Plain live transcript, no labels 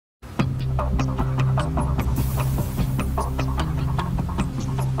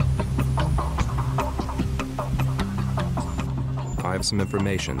I have some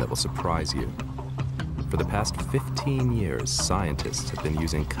information that will surprise you. For the past 15 years, scientists have been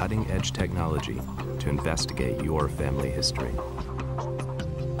using cutting-edge technology to investigate your family history.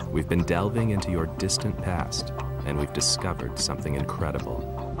 We've been delving into your distant past, and we've discovered something incredible.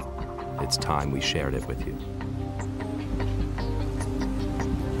 It's time we shared it with you.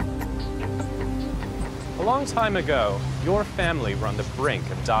 A long time ago, your family were on the brink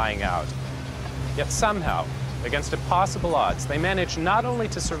of dying out. Yet somehow, against impossible odds, they managed not only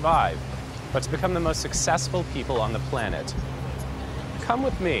to survive, but to become the most successful people on the planet. Come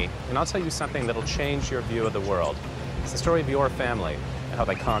with me, and I'll tell you something that'll change your view of the world. It's the story of your family and how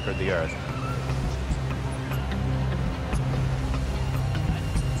they conquered the Earth.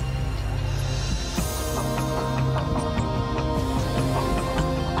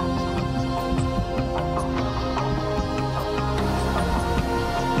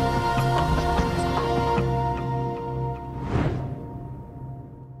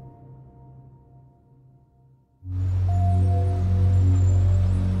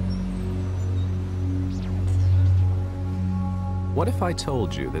 What if I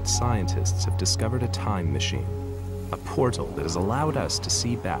told you that scientists have discovered a time machine, a portal that has allowed us to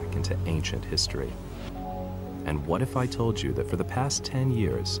see back into ancient history? And what if I told you that for the past 10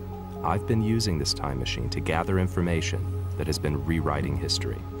 years, I've been using this time machine to gather information that has been rewriting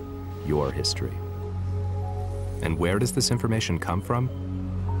history, your history? And where does this information come from?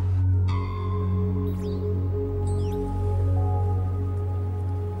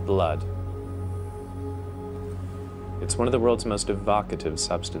 Blood. It's one of the world's most evocative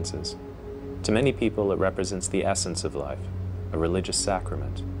substances. To many people, it represents the essence of life, a religious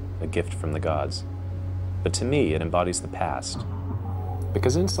sacrament, a gift from the gods. But to me, it embodies the past.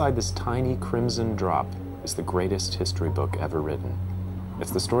 Because inside this tiny crimson drop is the greatest history book ever written.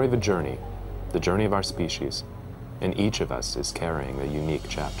 It's the story of a journey, the journey of our species, and each of us is carrying a unique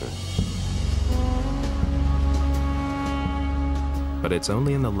chapter. But it's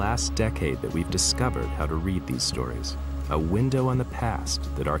only in the last decade that we've discovered how to read these stories. A window on the past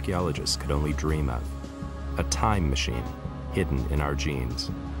that archaeologists could only dream of. A time machine hidden in our genes.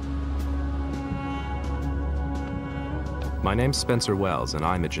 My name's Spencer Wells, and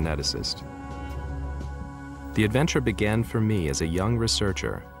I'm a geneticist. The adventure began for me as a young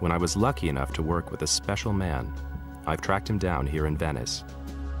researcher when I was lucky enough to work with a special man. I've tracked him down here in Venice.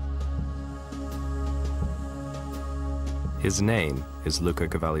 His name is Luca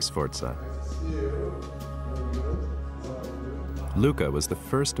Cavalli-Sforza. Luca was the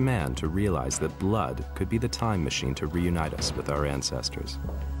first man to realize that blood could be the time machine to reunite us with our ancestors.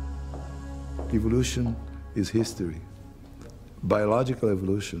 Evolution is history. Biological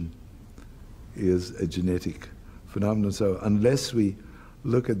evolution is a genetic phenomenon. So unless we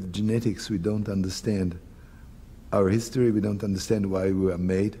look at the genetics, we don't understand our history, we don't understand why we are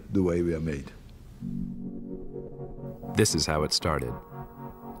made the way we are made. This is how it started.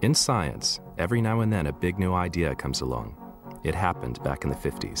 In science, every now and then a big new idea comes along. It happened back in the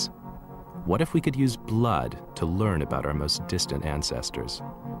 50s. What if we could use blood to learn about our most distant ancestors?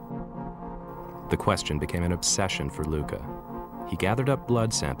 The question became an obsession for Luca. He gathered up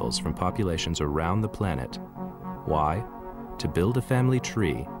blood samples from populations around the planet. Why? To build a family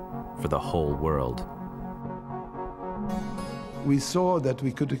tree for the whole world. We saw that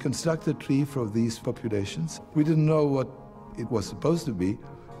we could reconstruct a tree for these populations. We didn't know what it was supposed to be,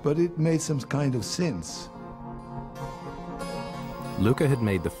 but it made some kind of sense. Luca had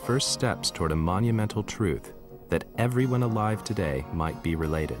made the first steps toward a monumental truth that everyone alive today might be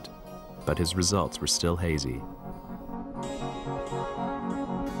related, but his results were still hazy.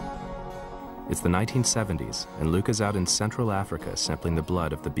 It's the 1970s, and Luca's out in Central Africa sampling the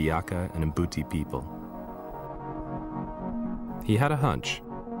blood of the Biaka and Mbuti people. He had a hunch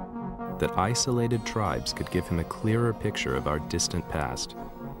that isolated tribes could give him a clearer picture of our distant past.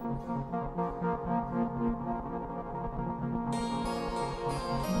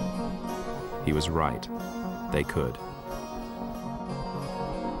 He was right. They could.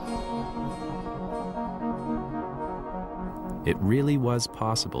 It really was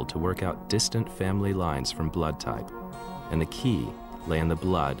possible to work out distant family lines from blood type, and the key lay in the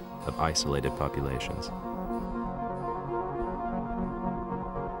blood of isolated populations.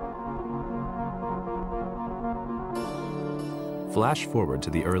 Flash forward to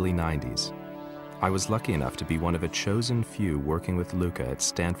the early 90s. I was lucky enough to be one of a chosen few working with Luca at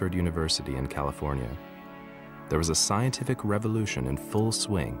Stanford University in California. There was a scientific revolution in full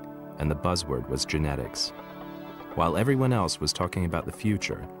swing, and the buzzword was genetics. While everyone else was talking about the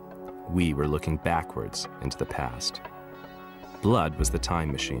future, we were looking backwards into the past. Blood was the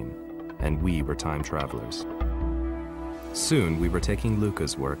time machine, and we were time travelers. Soon, we were taking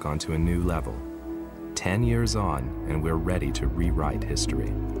Luca's work onto a new level. 10 years on, and we're ready to rewrite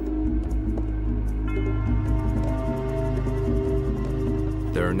history.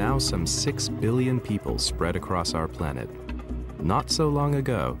 There are now some 6 billion people spread across our planet. Not so long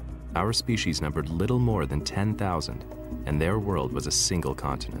ago, our species numbered little more than 10,000, and their world was a single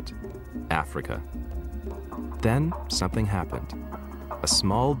continent, Africa. Then, something happened. A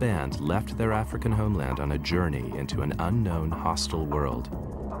small band left their African homeland on a journey into an unknown, hostile world.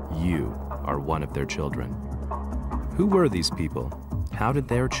 You are one of their children. Who were these people? How did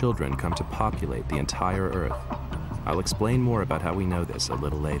their children come to populate the entire Earth? I'll explain more about how we know this a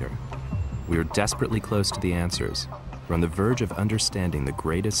little later. We are desperately close to the answers. We're on the verge of understanding the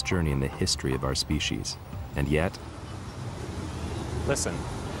greatest journey in the history of our species. And yet... Listen,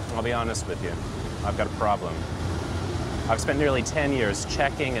 I'll be honest with you. I've got a problem. I've spent nearly 10 years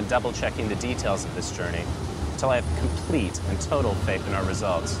checking and double-checking the details of this journey until I have complete and total faith in our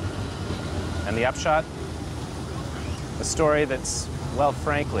results. And the upshot? A story that's, well,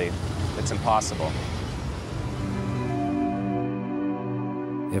 frankly, it's impossible.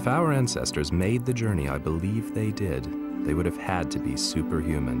 If our ancestors made the journey I believe they did, they would have had to be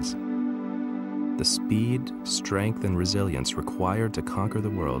superhumans. The speed, strength, and resilience required to conquer the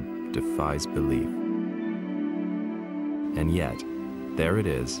world defies belief. And yet, there it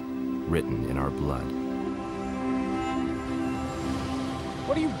is, written in our blood.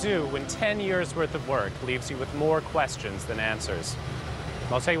 What do you do when 10 years worth of work leaves you with more questions than answers?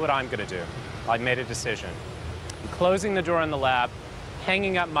 I'll tell you what I'm going to do. I've made a decision. I'm closing the door on the lab,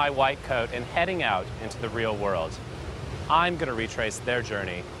 hanging up my white coat, and heading out into the real world. I'm going to retrace their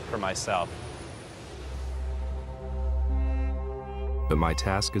journey for myself. But my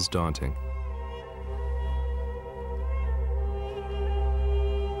task is daunting.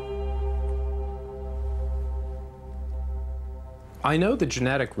 I know the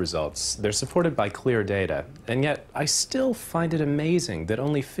genetic results, they're supported by clear data, and yet I still find it amazing that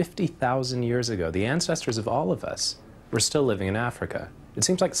only 50,000 years ago, the ancestors of all of us were still living in Africa. It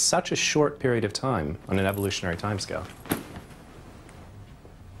seems like such a short period of time on an evolutionary timescale.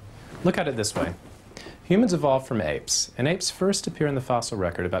 Look at it this way. Humans evolved from apes, and apes first appear in the fossil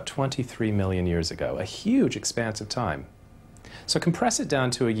record about 23 million years ago, a huge expanse of time. So compress it down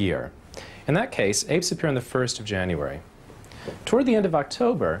to a year. In that case, apes appear on the 1st of January. Toward the end of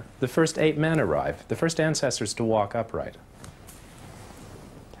October, the first ape men arrive, the first ancestors to walk upright.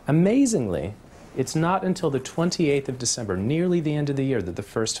 Amazingly, it's not until the 28th of December, nearly the end of the year, that the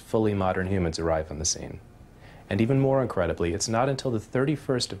first fully modern humans arrive on the scene. And even more incredibly, it's not until the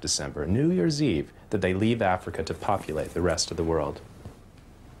 31st of December, New Year's Eve, that they leave Africa to populate the rest of the world.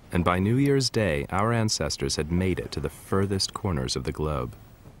 And by New Year's Day, our ancestors had made it to the furthest corners of the globe.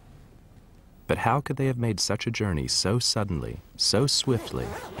 But how could they have made such a journey so suddenly, so swiftly,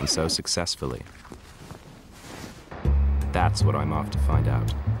 and so successfully? That's what I'm off to find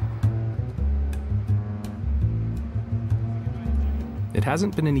out. It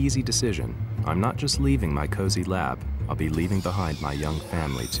hasn't been an easy decision. I'm not just leaving my cozy lab, I'll be leaving behind my young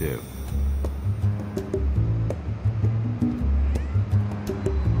family too.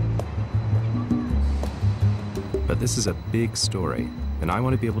 But this is a big story, and I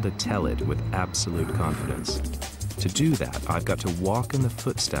want to be able to tell it with absolute confidence. To do that, I've got to walk in the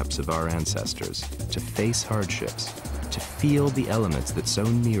footsteps of our ancestors, to face hardships, to feel the elements that so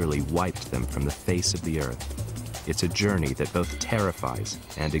nearly wiped them from the face of the earth. It's a journey that both terrifies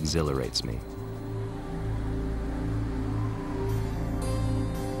and exhilarates me.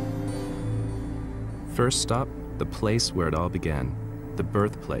 First stop, the place where it all began, the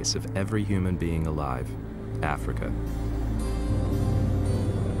birthplace of every human being alive, Africa.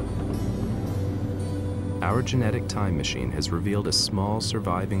 Our genetic time machine has revealed a small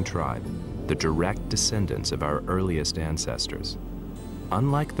surviving tribe, the direct descendants of our earliest ancestors.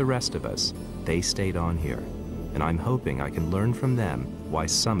 Unlike the rest of us, they stayed on here, and I'm hoping I can learn from them why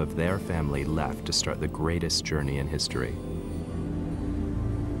some of their family left to start the greatest journey in history.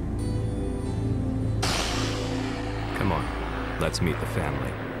 Come on, let's meet the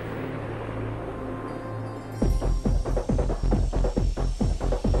family.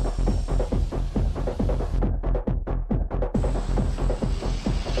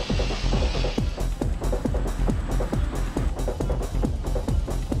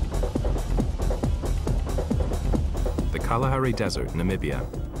 Kalahari Desert, Namibia.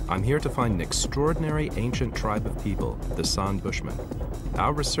 I'm here to find an extraordinary ancient tribe of people, the San Bushmen.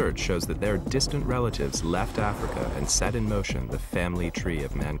 Our research shows that their distant relatives left Africa and set in motion the family tree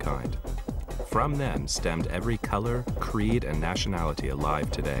of mankind. From them stemmed every color, creed, and nationality alive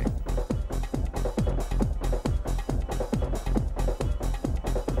today.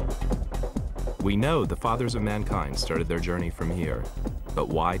 We know the fathers of mankind started their journey from here, but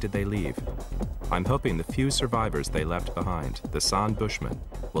why did they leave? I'm hoping the few survivors they left behind, the San Bushmen,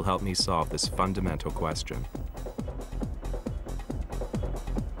 will help me solve this fundamental question.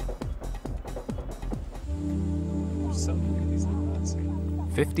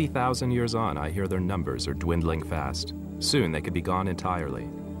 50,000 years on, I hear their numbers are dwindling fast. Soon they could be gone entirely.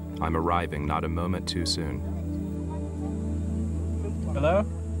 I'm arriving not a moment too soon. Hello?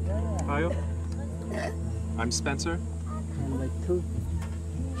 How are you? I'm Spencer. And my two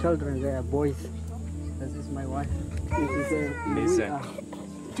children, they are boys. This is my wife. This is Amazing.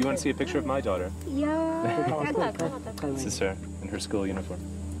 Do you want to see a picture of my daughter? Yeah. This is her in her school uniform.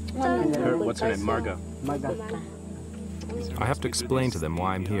 What's her name? Margot. I have to explain to them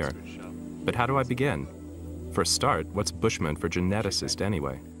why I'm here. But how do I begin? For a start, what's Bushman for geneticist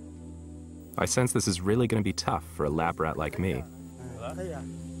anyway? I sense this is really going to be tough for a lab rat like me.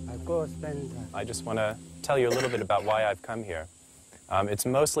 I just want to tell you a little bit about why I've come here. It's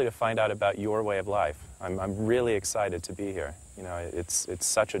mostly to find out about your way of life. I'm really excited to be here. You know, it's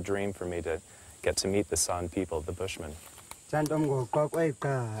such a dream for me to get to meet the San people, the Bushmen. In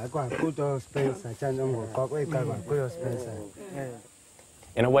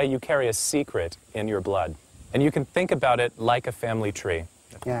a way, you carry a secret in your blood, and you can think about it like a family tree.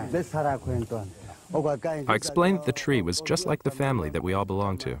 I explained that the tree was just like the family that we all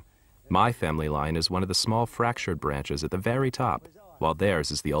belong to. My family line is one of the small fractured branches at the very top, while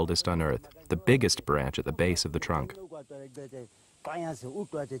theirs is the oldest on Earth, the biggest branch at the base of the trunk.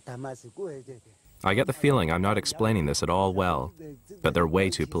 I get the feeling I'm not explaining this at all well, but they're way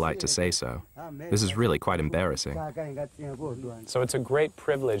too polite to say so. This is really quite embarrassing. So it's a great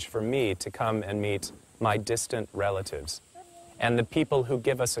privilege for me to come and meet my distant relatives and the people who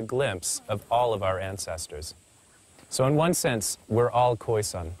give us a glimpse of all of our ancestors. So in one sense, we're all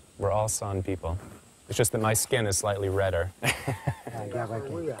Khoisan. We're all San people. It's just that my skin is slightly redder.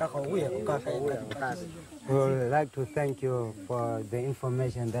 We would like to thank you for the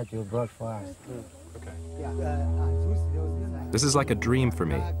information that you brought for us. This is like a dream for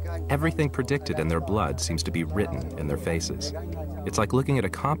me. Everything predicted in their blood seems to be written in their faces. It's like looking at a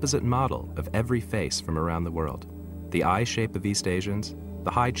composite model of every face from around the world. The eye shape of East Asians,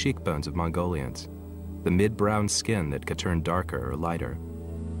 the high cheekbones of Mongolians, the mid-brown skin that could turn darker or lighter.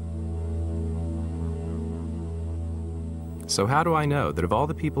 So how do I know that of all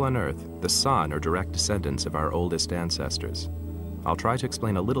the people on Earth, the San are direct descendants of our oldest ancestors? I'll try to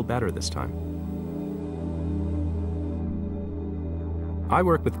explain a little better this time. I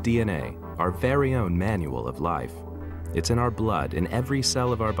work with DNA, our very own manual of life. It's in our blood, in every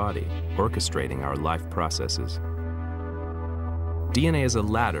cell of our body, orchestrating our life processes. DNA is a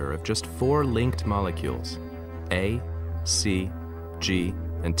ladder of just 4 linked molecules, A, C, G,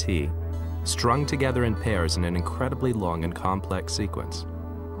 and T, strung together in pairs in an incredibly long and complex sequence.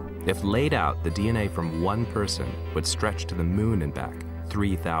 If laid out, the DNA from one person would stretch to the moon and back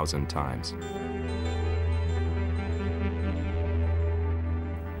 3,000 times.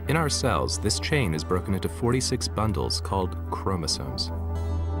 In our cells, this chain is broken into 46 bundles called chromosomes.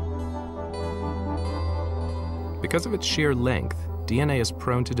 Because of its sheer length, DNA is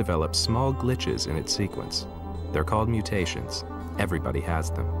prone to develop small glitches in its sequence. They're called mutations. Everybody has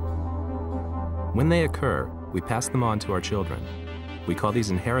them. When they occur, we pass them on to our children. We call these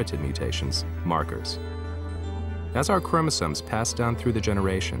inherited mutations markers. As our chromosomes pass down through the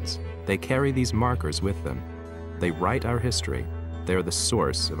generations, they carry these markers with them. They write our history. They are the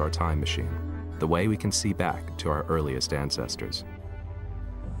source of our time machine, the way we can see back to our earliest ancestors.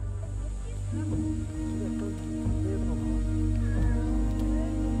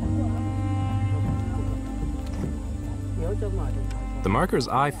 The markers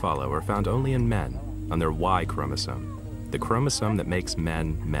I follow are found only in men, on their Y chromosome, the chromosome that makes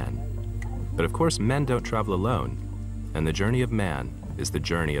men men. But of course, men don't travel alone, and the journey of man is the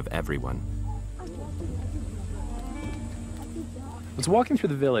journey of everyone. I was walking through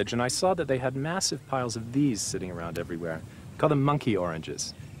the village and I saw that they had massive piles of these sitting around everywhere. We call them monkey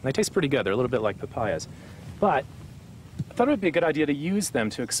oranges. And they taste pretty good. They're a little bit like papayas. But I thought it would be a good idea to use them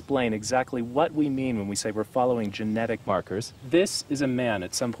to explain exactly what we mean when we say we're following genetic markers. This is a man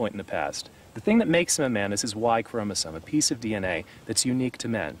at some point in the past. The thing that makes him a man is his Y chromosome, a piece of DNA that's unique to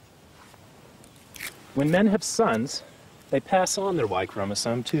men. When men have sons, they pass on their Y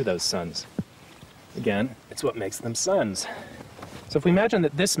chromosome to those sons. Again, it's what makes them sons. So if we imagine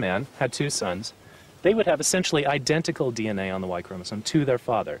that this man had two sons, they would have essentially identical DNA on the Y chromosome to their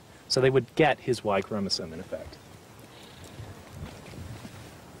father. So they would get his Y chromosome in effect.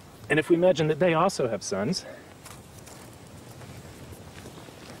 And if we imagine that they also have sons,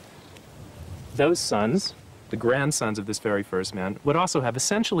 those sons, the grandsons of this very first man, would also have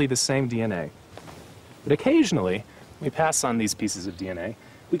essentially the same DNA. But occasionally, when we pass on these pieces of DNA,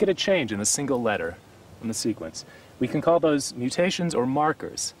 we get a change in a single letter in the sequence. We can call those mutations or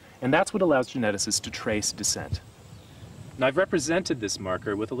markers, and that's what allows geneticists to trace descent. Now, I've represented this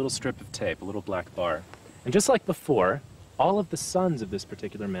marker with a little strip of tape, a little black bar. And just like before, all of the sons of this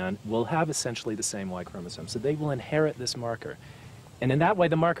particular man will have essentially the same Y chromosome, so they will inherit this marker. And in that way,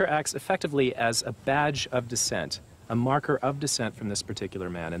 the marker acts effectively as a badge of descent, a marker of descent from this particular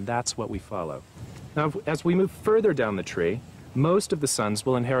man, and that's what we follow. Now, as we move further down the tree, most of the sons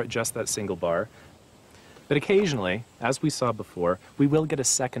will inherit just that single bar, but occasionally, as we saw before, we will get a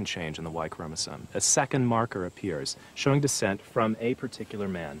second change in the Y chromosome. A second marker appears, showing descent from a particular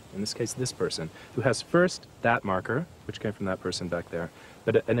man, in this case this person, who has first that marker, which came from that person back there,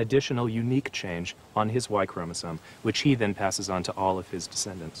 but an additional unique change on his Y chromosome, which he then passes on to all of his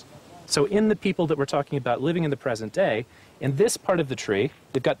descendants. So in the people that we're talking about living in the present day, in this part of the tree,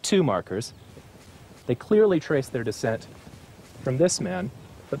 they've got two markers. They clearly trace their descent from this man,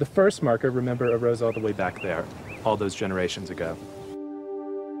 but the first marker, remember, arose all the way back there, all those generations ago.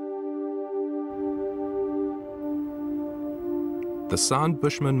 The San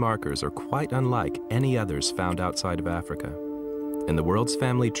Bushman markers are quite unlike any others found outside of Africa. In the world's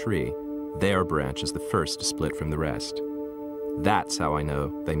family tree, their branch is the first to split from the rest. That's how I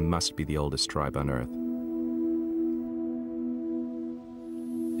know they must be the oldest tribe on Earth.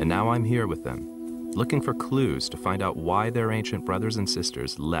 And now I'm here with them, looking for clues to find out why their ancient brothers and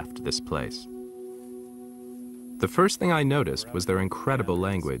sisters left this place. The first thing I noticed was their incredible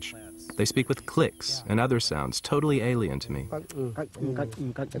language. They speak with clicks and other sounds totally alien to me.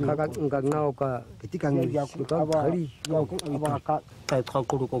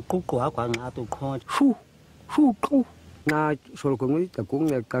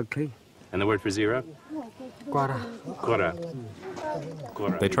 And the word for zero? Kora.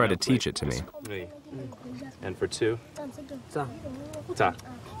 They try to teach it to me. And for two? Ta.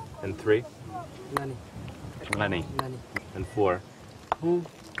 And three? Lani. And four?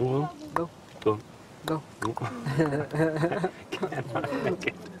 Go.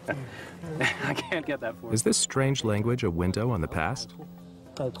 I can't get that for. Is this strange language a window on the past?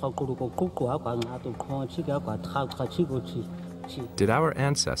 Did our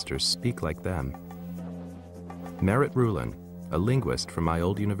ancestors speak like them? Merritt Rulin, a linguist from my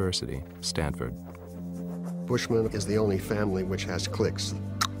old university, Stanford. Bushman is the only family which has clicks.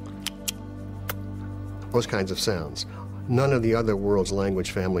 Those kinds of sounds. None of the other world's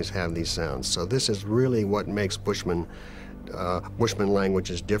language families have these sounds. So this is really what makes Bushman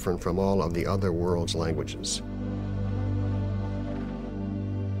languages different from all of the other world's languages.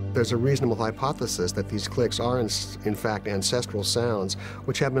 There's a reasonable hypothesis that these clicks are in fact ancestral sounds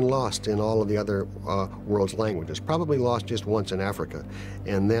which have been lost in all of the other world's languages, probably lost just once in Africa.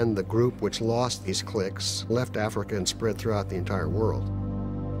 And then the group which lost these clicks left Africa and spread throughout the entire world.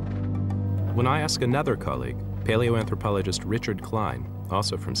 When I ask another colleague, paleoanthropologist Richard Klein,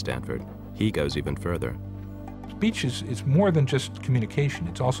 also from Stanford, he goes even further. Speech is more than just communication.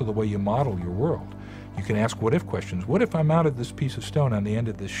 It's also the way you model your world. You can ask what-if questions. What if I mounted this piece of stone on the end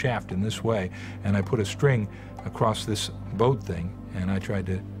of this shaft in this way, and I put a string across this bowed thing, and I tried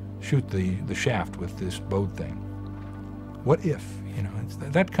to shoot the shaft with this bowed thing? What if? You know,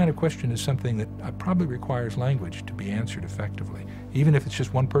 that kind of question is something that probably requires language to be answered effectively, even if it's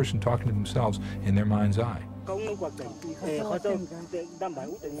just one person talking to themselves in their mind's eye.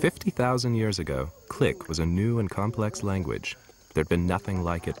 50,000 years ago, Click was a new and complex language. There'd been nothing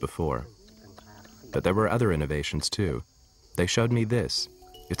like it before. But there were other innovations too. They showed me this.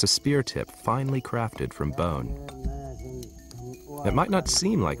 It's a spear tip finely crafted from bone. It might not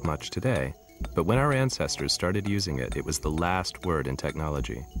seem like much today, but when our ancestors started using it, it was the last word in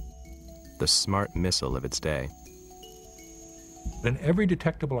technology. The smart missile of its day. In every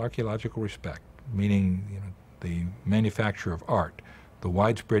detectable archaeological respect, meaning the manufacture of art, the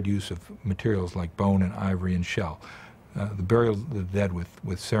widespread use of materials like bone and ivory and shell, the burial of the dead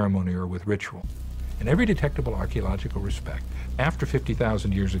with ceremony or with ritual. In every detectable archaeological respect, after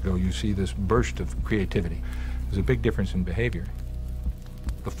 50,000 years ago, you see this burst of creativity. There's a big difference in behavior.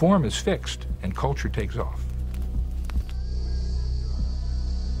 The form is fixed, and culture takes off.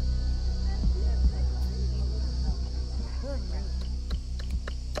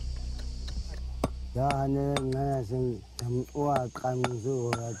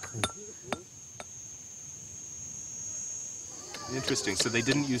 Interesting. So they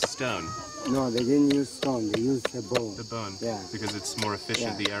didn't use stone. No, they didn't use stone. They used the bone. The bone. Yeah. Because it's more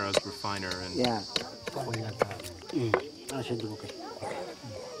efficient. Yeah. The arrows were finer. And Yeah.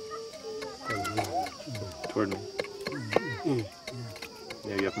 toward me.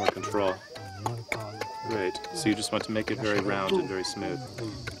 Yeah, you have more control. Great. So you just want to make it very round and very smooth.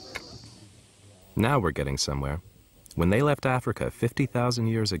 Now we're getting somewhere. When they left Africa 50,000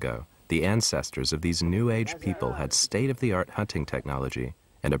 years ago, the ancestors of these New Age people had state-of-the-art hunting technology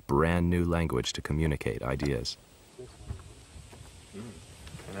and a brand new language to communicate ideas.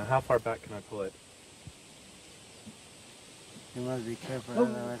 Now, how far back can I pull it? You must be careful.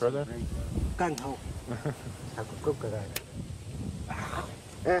 Further?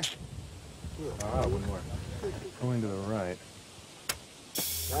 Ah, one more. Going to the right.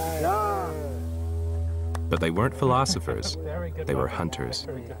 But they weren't philosophers, they were hunters.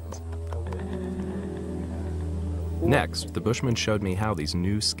 Next, the Bushmen showed me how these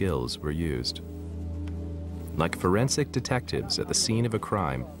new skills were used. Like forensic detectives at the scene of a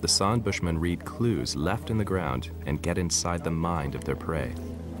crime, the San Bushmen read clues left in the ground and get inside the mind of their prey.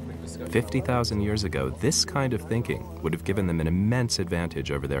 50,000 years ago, this kind of thinking would have given them an immense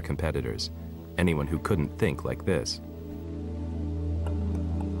advantage over their competitors, anyone who couldn't think like this.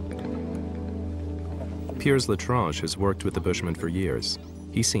 Piers Latrange has worked with the Bushmen for years.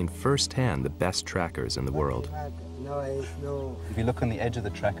 He's seen firsthand the best trackers in the world. If you look on the edge of the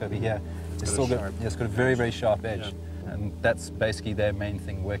track over here, it's got a very, very sharp edge. Yeah. And that's basically their main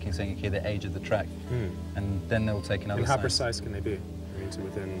thing, working, saying, okay, the age of the track. And then they'll take another And how sign. precise can they be? I mean, to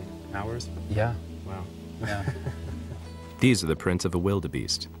within hours? Yeah. Wow. Yeah. These are the prints of a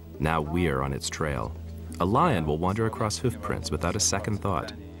wildebeest. Now we're on its trail. A lion will wander across hoof prints without a second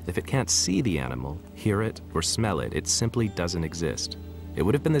thought. If it can't see the animal, hear it, or smell it, it simply doesn't exist. It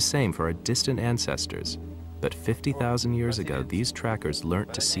would have been the same for our distant ancestors. But 50,000 years ago, these trackers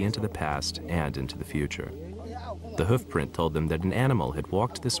learnt to see into the past and into the future. The hoof print told them that an animal had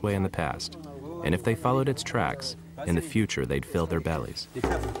walked this way in the past, and if they followed its tracks, in the future they'd fill their bellies.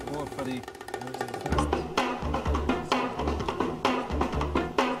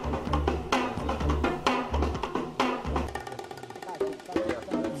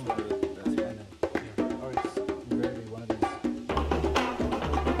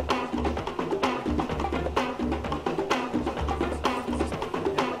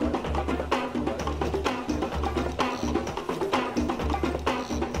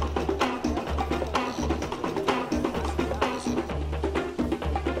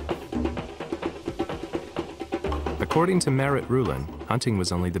 According to Merritt Rulin, hunting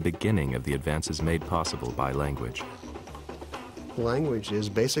was only the beginning of the advances made possible by language. Language is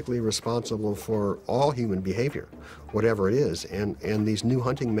basically responsible for all human behavior, whatever it is, and these new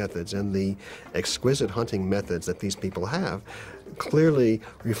hunting methods and the exquisite hunting methods that these people have clearly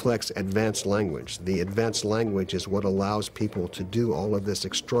reflects advanced language. The advanced language is what allows people to do all of this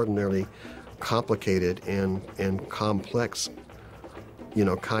extraordinarily complicated and complex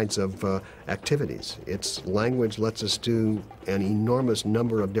kinds of activities. Its language lets us do an enormous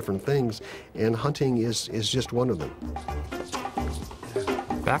number of different things, and hunting is just one of them.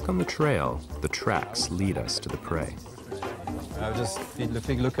 Back on the trail, the tracks lead us to the prey. If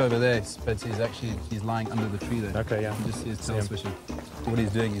you look over there, Spencer he's lying under the tree there. Okay, yeah. You can just see his tail swishing. So what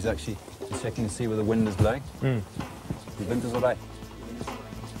he's doing is he's checking to see where the wind is blowing. The wind is away.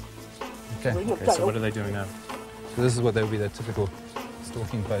 Okay, so what are they doing now? So this is what they would be their typical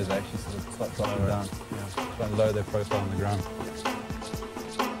stalking pose, actually, sort of start dropping down, try and lower their profile on the ground.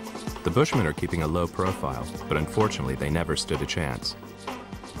 The Bushmen are keeping a low profile, but unfortunately they never stood a chance.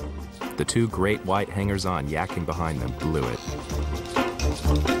 The two great white hangers-on yakking behind them blew it.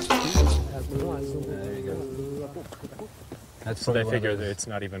 There you go. So they figure that it's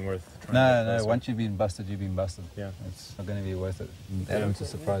not even worth trying. No, once you've been busted, you've been busted. Yeah. It's not going to be worth it. The element of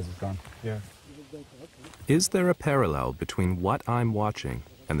surprise is gone. Yeah. Is there a parallel between what I'm watching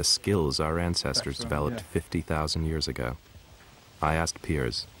and the skills our ancestors developed 50,000 years ago? I asked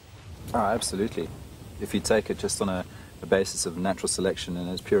Piers. Oh, absolutely. If you take it just on a basis of natural selection in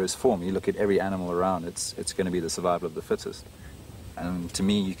its purest form, you look at every animal around, it's going to be the survival of the fittest. And to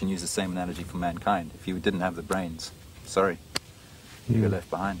me, you can use the same analogy for mankind. If you didn't have the brains, sorry, you were left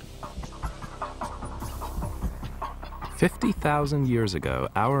behind. 50,000 years ago,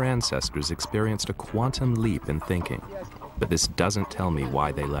 our ancestors experienced a quantum leap in thinking. But this doesn't tell me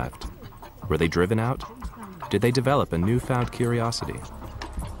why they left. Were they driven out? Did they develop a newfound curiosity?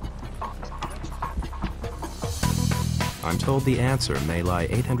 I'm told the answer may lie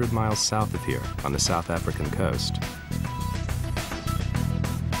 800 miles south of here on the South African coast.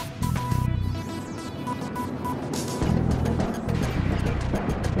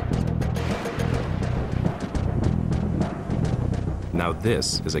 Now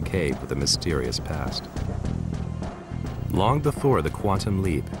this is a cave with a mysterious past. Long before the quantum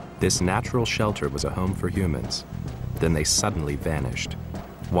leap, this natural shelter was a home for humans. Then they suddenly vanished.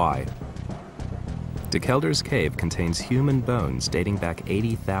 Why? De Kelder's cave contains human bones dating back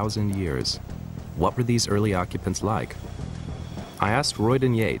 80,000 years. What were these early occupants like? I asked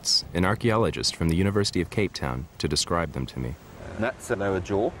Royden Yates, an archaeologist from the University of Cape Town, to describe them to me. That's the lower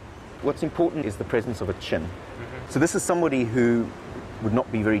jaw. What's important is the presence of a chin. So this is somebody who would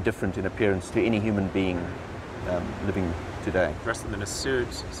not be very different in appearance to any human being living today. Dress them in a suit,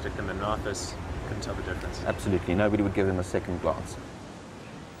 stick them in an office, couldn't tell the difference. Absolutely, nobody would give them a second glance.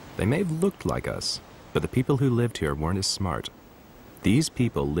 They may have looked like us, but the people who lived here weren't as smart. These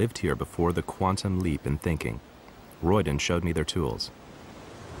people lived here before the quantum leap in thinking. Royden showed me their tools.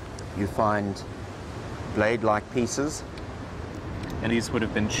 You find blade-like pieces. And these would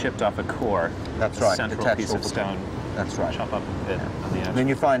have been chipped off a core. That's right. Central piece of stone. That's right. Chop up a bit on the edge. And then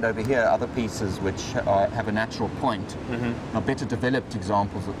you find over here other pieces which have a natural point. Now, better developed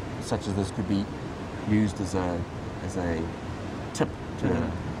examples such as this could be used as a tip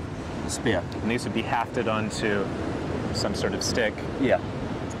to a spear. And these would be hafted onto some sort of stick. Yeah.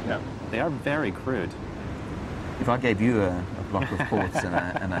 Yeah. They are very crude. If I gave you a block of quartz and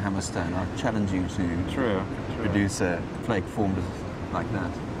a hammerstone, I'd challenge you to produce a flake formed like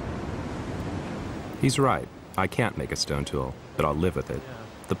that. He's right. I can't make a stone tool, but I'll live with it.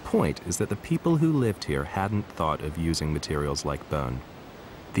 The point is that the people who lived here hadn't thought of using materials like bone.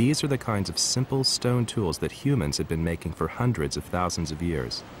 These are the kinds of simple stone tools that humans had been making for hundreds of thousands of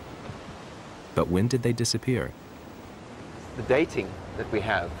years. But when did they disappear? The dating that we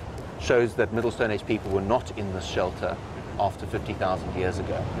have shows that Middle Stone Age people were not in this shelter after 50,000 years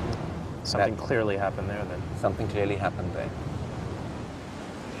ago. Something clearly happened there then. Something clearly happened there.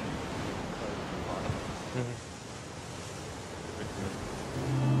 Mm-hmm.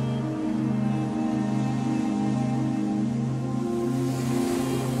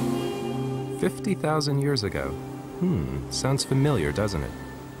 50,000 years ago. Sounds familiar, doesn't it?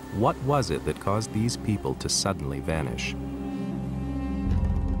 What was it that caused these people to suddenly vanish?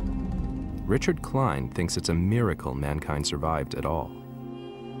 Richard Klein thinks it's a miracle mankind survived at all.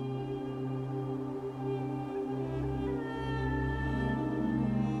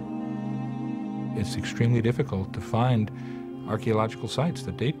 It's extremely difficult to find archaeological sites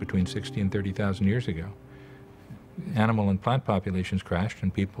that date between 60 and 30,000 years ago. Animal and plant populations crashed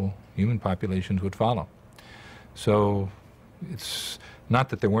and human populations would follow. So it's not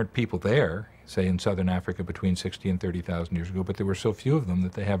that there weren't people there, say in southern Africa between 60 and 30,000 years ago, but there were so few of them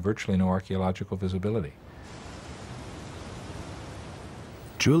that they have virtually no archaeological visibility.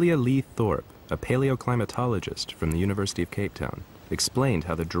 Julia Lee Thorpe, a paleoclimatologist from the University of Cape Town, explained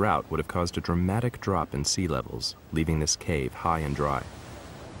how the drought would have caused a dramatic drop in sea levels, leaving this cave high and dry.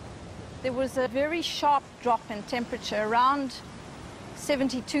 There was a very sharp drop in temperature around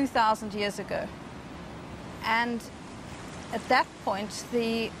 72,000 years ago. And at that point,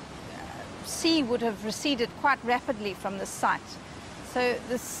 the sea would have receded quite rapidly from the site. So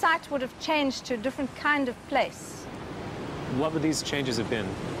the site would have changed to a different kind of place. What would these changes have been?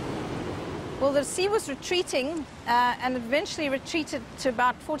 Well, the sea was retreating and eventually retreated to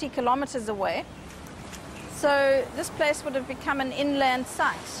about 40 kilometers away. So this place would have become an inland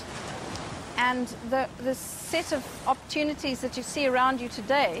site. And the set of opportunities that you see around you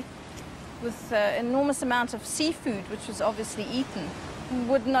today, with an enormous amount of seafood, which was obviously eaten,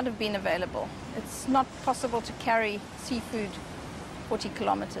 would not have been available. It's not possible to carry seafood 40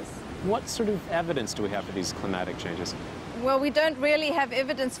 kilometers. What sort of evidence do we have for these climatic changes? Well, we don't really have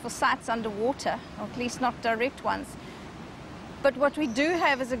evidence for sites underwater, or at least not direct ones. But what we do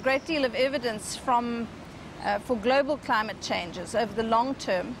have is a great deal of evidence for global climate changes over the long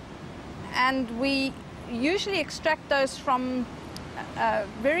term. And we usually extract those from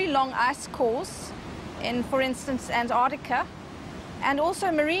very long ice cores in, for instance, Antarctica, and also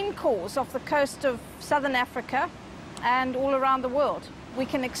marine cores off the coast of southern Africa and all around the world. We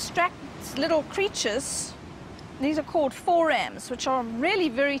can extract little creatures. These are called forams, which are really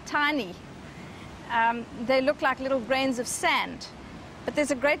very tiny. They look like little grains of sand. But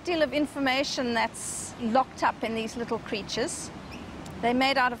there's a great deal of information that's locked up in these little creatures. They're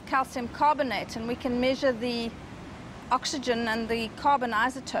made out of calcium carbonate, and we can measure the oxygen and the carbon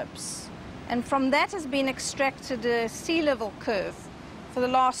isotopes. And from that has been extracted a sea level curve for the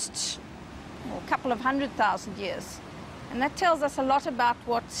last couple of 100,000 years. And that tells us a lot about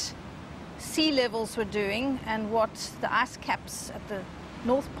what sea levels were doing and what the ice caps at the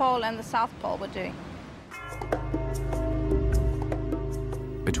North Pole and the South Pole were doing.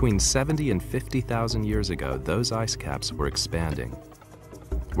 Between 70 and 50,000 years ago, those ice caps were expanding.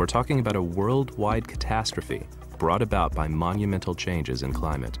 We're talking about a worldwide catastrophe brought about by monumental changes in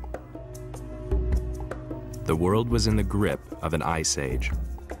climate. The world was in the grip of an ice age.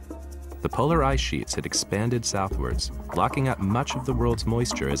 The polar ice sheets had expanded southwards, locking up much of the world's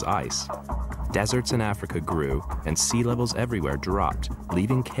moisture as ice. Deserts in Africa grew, and sea levels everywhere dropped,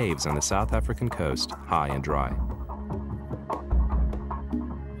 leaving caves on the South African coast high and dry.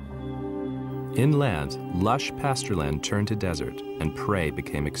 Inland, lush pastureland turned to desert, and prey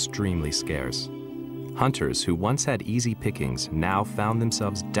became extremely scarce. Hunters who once had easy pickings now found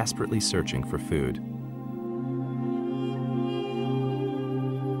themselves desperately searching for food.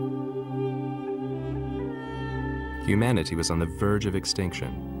 Humanity was on the verge of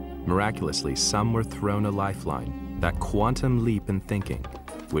extinction. Miraculously, some were thrown a lifeline, that quantum leap in thinking,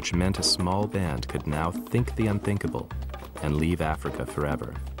 which meant a small band could now think the unthinkable and leave Africa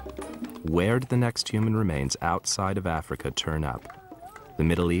forever. Where did the next human remains outside of Africa turn up? The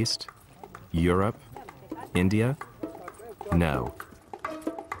Middle East? Europe? India? No.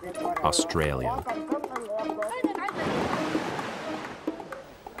 Australia.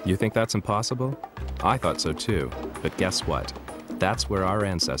 You think that's impossible? I thought so too, but guess what? That's where our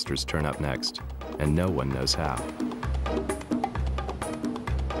ancestors turn up next, and no one knows how.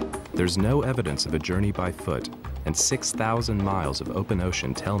 There's no evidence of a journey by foot, and 6,000 miles of open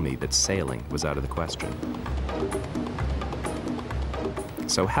ocean tell me that sailing was out of the question.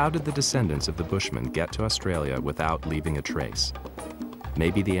 So how did the descendants of the Bushmen get to Australia without leaving a trace?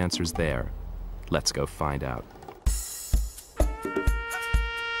 Maybe the answer's there. Let's go find out.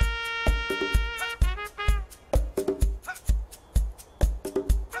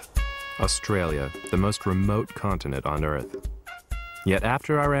 Australia, the most remote continent on Earth. Yet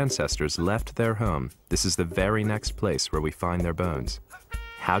after our ancestors left their home, this is the very next place where we find their bones.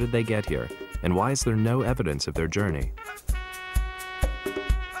 How did they get here, and why is there no evidence of their journey?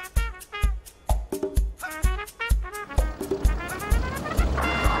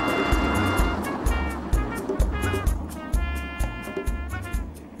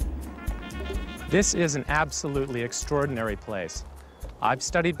 This is an absolutely extraordinary place. I've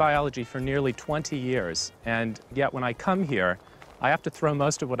studied biology for nearly 20 years, and yet when I come here, I have to throw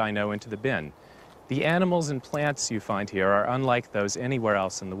most of what I know into the bin. The animals and plants you find here are unlike those anywhere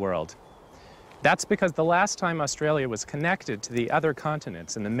else in the world. That's because the last time Australia was connected to the other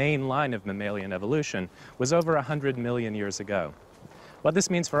continents in the main line of mammalian evolution was over 100 million years ago. What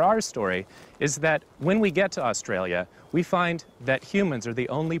this means for our story is that when we get to Australia, we find that humans are the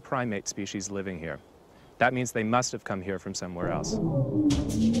only primate species living here. That means they must have come here from somewhere else.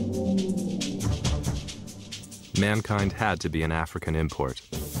 Mankind had to be an African import.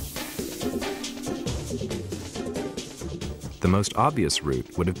 The most obvious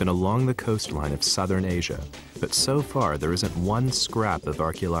route would have been along the coastline of southern Asia, but so far there isn't one scrap of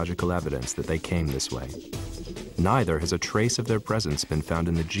archaeological evidence that they came this way. Neither has a trace of their presence been found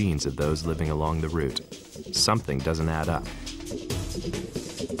in the genes of those living along the route. Something doesn't add up.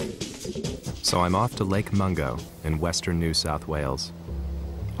 So I'm off to Lake Mungo in western New South Wales.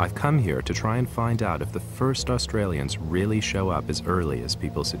 I've come here to try and find out if the first Australians really show up as early as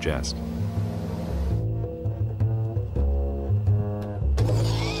people suggest.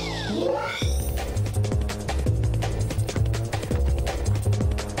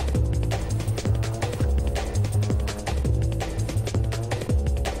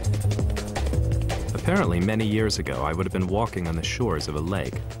 Apparently, many years ago, I would have been walking on the shores of a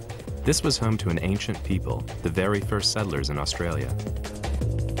lake. This was home to an ancient people, the very first settlers in Australia.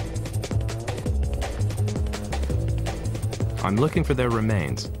 I'm looking for their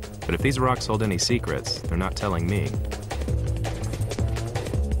remains, but if these rocks hold any secrets, they're not telling me.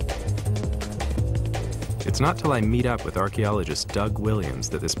 It's not till I meet up with archaeologist Doug Williams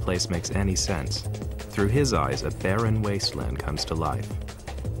that this place makes any sense. Through his eyes, a barren wasteland comes to life.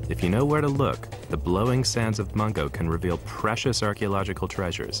 If you know where to look, the blowing sands of Mungo can reveal precious archaeological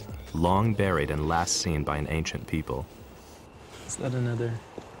treasures, long buried and last seen by an ancient people. Is that another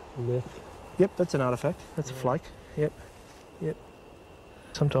lith? Yep, that's an artifact. That's a flake. Yep. Yep.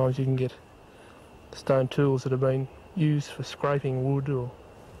 Sometimes you can get stone tools that have been used for scraping wood or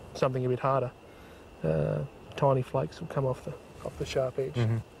something a bit harder. Tiny flakes will come off the sharp edge.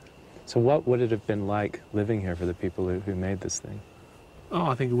 Mm-hmm. So what would it have been like living here for the people who made this thing? Oh,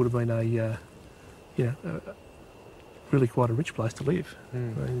 I think it would have been really quite a rich place to live. I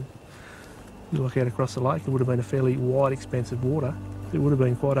mean, You look out across the lake, it would have been a fairly wide expanse of water. It would have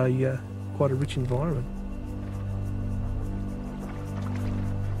been quite a rich environment.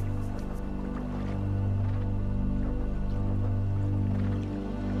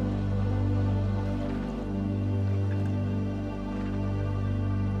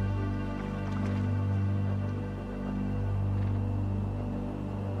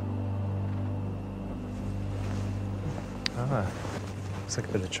 Ah, looks like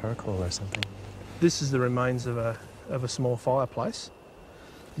a bit of charcoal or something. This is the remains of a small fireplace.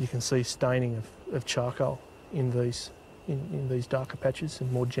 You can see staining of charcoal in these darker patches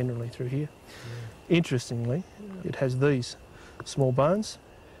and more generally through here. Interestingly, it has these small bones,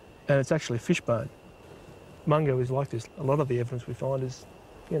 and it's actually a fish bone. Mungo is like this. A lot of the evidence we find is,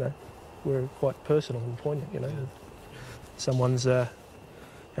 you know, we're quite personal and poignant, you know. Someone's a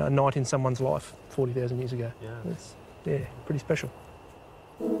night in someone's life 40,000 years ago. It's, pretty special.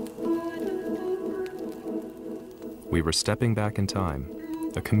 We were stepping back in time.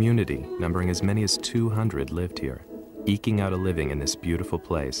 A community numbering as many as 200 lived here, eking out a living in this beautiful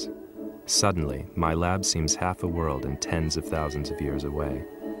place. Suddenly, my lab seems half a world and tens of thousands of years away.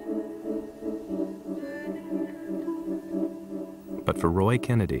 But for Roy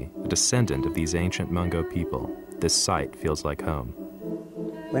Kennedy, a descendant of these ancient Mungo people, this site feels like home.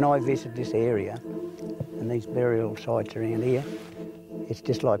 When I visit this area, and these burial sites around here, it's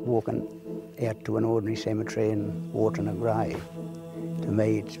just like walking out to an ordinary cemetery and watering a grave. To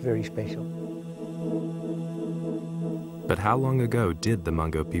me, it's very special. But how long ago did the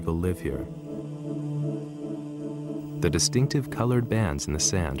Mungo people live here? The distinctive colored bands in the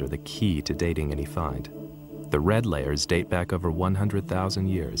sand are the key to dating any find. The red layers date back over 100,000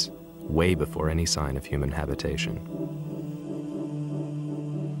 years, way before any sign of human habitation.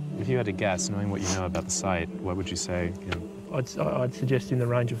 If you had to guess, knowing what you know about the site, what would you say? You know? I'd suggest in the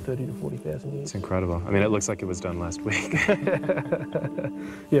range of 30 to 40,000 years. It's incredible. I mean, it looks like it was done last week. Yeah,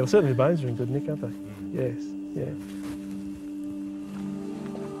 well, certainly the bones are in good nick, aren't they? Yes, yeah.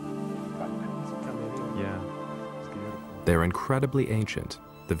 Yeah, it's beautiful. They're incredibly ancient.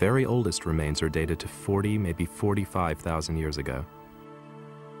 The very oldest remains are dated to 40, maybe 45,000 years ago.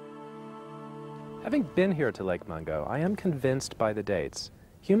 Having been here to Lake Mungo, I am convinced by the dates.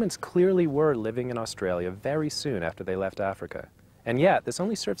 Humans clearly were living in Australia very soon after they left Africa. And yet, this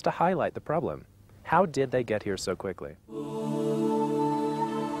only serves to highlight the problem. How did they get here so quickly?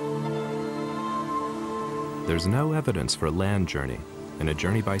 There's no evidence for a land journey, and a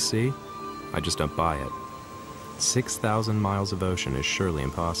journey by sea? I just don't buy it. 6,000 miles of ocean is surely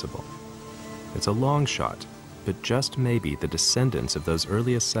impossible. It's a long shot, but just maybe the descendants of those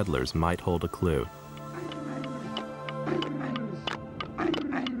earliest settlers might hold a clue.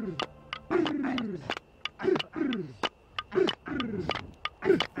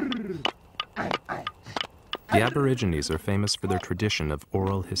 The Aborigines are famous for their tradition of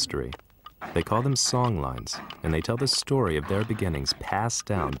oral history. They call them songlines, and they tell the story of their beginnings passed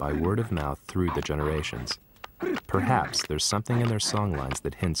down by word of mouth through the generations. Perhaps there's something in their songlines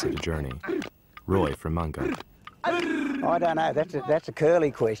that hints at a journey. Roy from Mungo. I don't know. That's a curly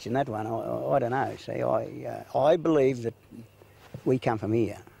question, that one. I don't know. See, I believe that we come from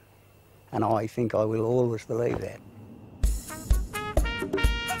here, and I think I will always believe that.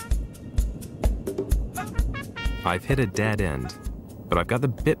 I've hit a dead end, but I've got the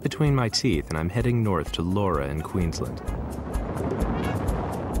bit between my teeth and I'm heading north to Laura in Queensland.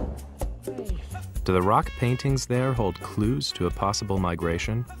 Do the rock paintings there hold clues to a possible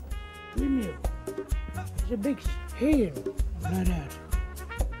migration? There's a big hill like that.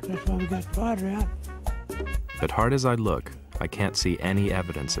 That's why we got water out. But hard as I look, I can't see any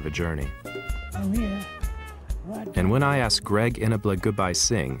evidence of a journey. From here, right. And when I ask Greg Inabla Goodbye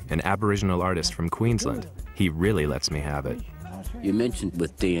Singh, an Aboriginal artist from Queensland, he really lets me have it. You mentioned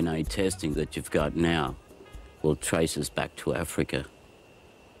with DNA testing that you've got now will trace us back to Africa.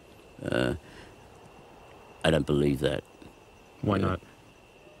 I don't believe that. Why not?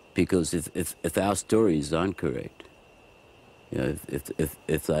 Because if our stories aren't correct, you know,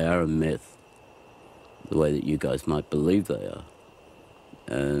 if they are a myth, the way that you guys might believe they are,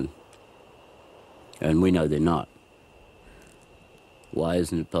 and we know they're not, why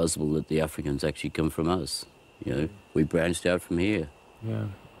isn't it possible that the Africans actually come from us? You know, we branched out from here. Yeah.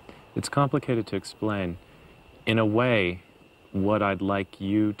 It's complicated to explain. In a way, what I'd like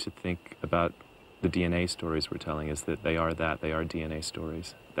you to think about the DNA stories we're telling is that they are DNA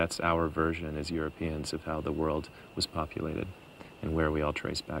stories. That's our version as Europeans of how the world was populated and where we all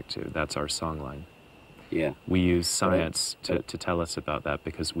trace back to. That's our songline. Yeah. We use science to tell us about that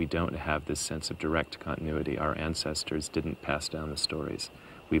because we don't have this sense of direct continuity. Our ancestors didn't pass down the stories.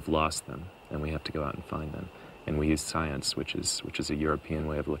 We've lost them, and we have to go out and find them. And we use science, which is a European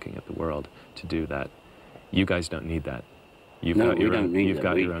way of looking at the world, to do that. You guys don't need that. You've got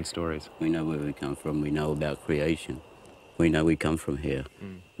your own stories. We know where we come from. We know about creation. We know we come from here.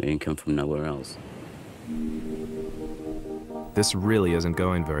 We didn't come from nowhere else. This really isn't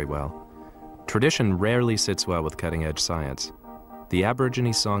going very well. Tradition rarely sits well with cutting-edge science. The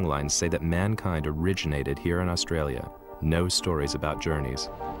Aborigine songlines say that mankind originated here in Australia. No stories about journeys.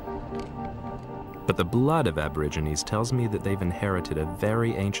 But the blood of Aborigines tells me that they've inherited a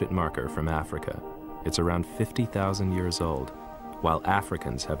very ancient marker from Africa. It's around 50,000 years old, while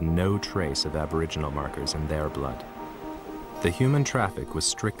Africans have no trace of Aboriginal markers in their blood. The human traffic was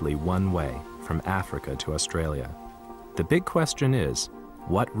strictly one way, from Africa to Australia. The big question is,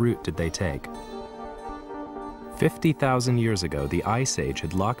 what route did they take? 50,000 years ago, the Ice Age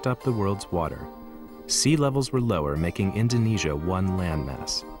had locked up the world's water. Sea levels were lower, making Indonesia one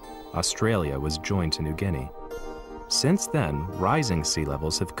landmass. Australia was joined to New Guinea. Since then, rising sea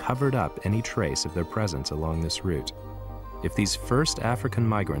levels have covered up any trace of their presence along this route. If these first African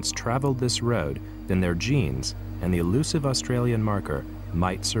migrants traveled this road, then their genes and the elusive Australian marker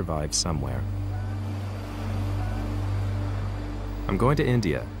might survive somewhere. I'm going to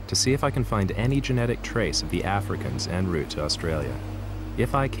India to see if I can find any genetic trace of the Africans en route to Australia.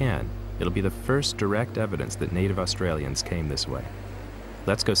 If I can, it'll be the first direct evidence that native Australians came this way.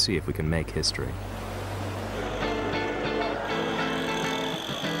 Let's go see if we can make history.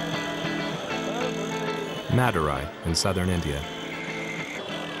 Madurai in southern India.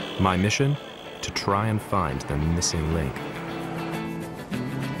 My mission? To try and find the missing link.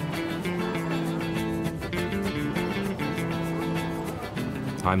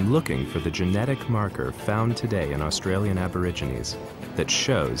 I'm looking for the genetic marker found today in Australian Aborigines that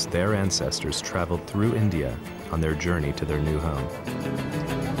shows their ancestors traveled through India on their journey to their new home.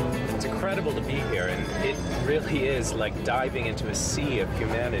 It's incredible to be here, and it really is like diving into a sea of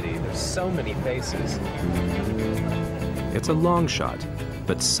humanity. There's so many faces. It's a long shot,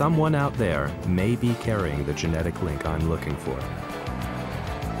 but someone out there may be carrying the genetic link I'm looking for.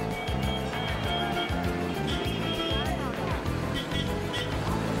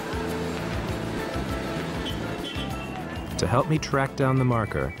 To help me track down the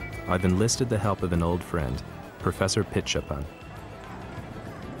marker, I've enlisted the help of an old friend, Professor Pitchapan.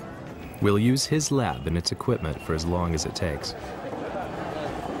 We'll use his lab and its equipment for as long as it takes.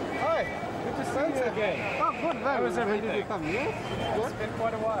 Hi, good to see you again. Oh, good. How was everything? It's been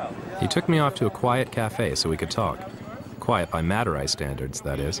quite a while. He took me off to a quiet cafe so we could talk. Quiet by Madurai standards,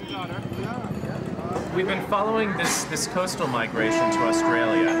 that is. We've been following this coastal migration to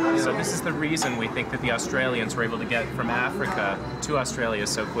Australia. So this is the reason we think that the Australians were able to get from Africa to Australia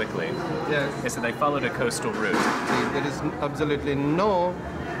so quickly. Yes. Is that they followed a coastal route. There is absolutely no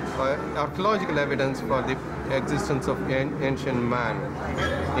archaeological evidence for the existence of ancient man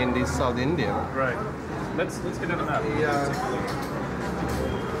in the South India. Right. Let's get on the map. Yeah.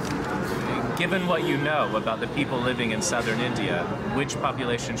 Given what you know about the people living in southern India, which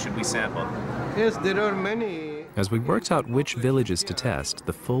population should we sample? Yes, there are many. As we worked out which villages to test,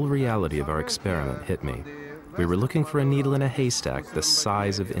 the full reality of our experiment hit me. We were looking for a needle in a haystack the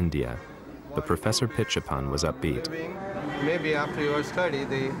size of India, but Professor Pitchapan was upbeat. Maybe after your study,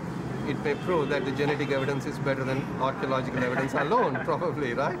 it may prove that the genetic evidence is better than archaeological evidence alone,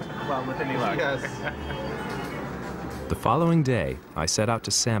 probably, right? Well, with any luck. Yes. The following day, I set out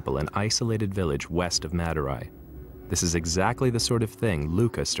to sample an isolated village west of Madurai. This is exactly the sort of thing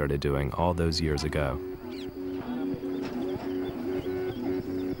Luca started doing all those years ago.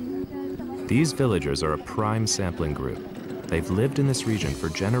 These villagers are a prime sampling group. They've lived in this region for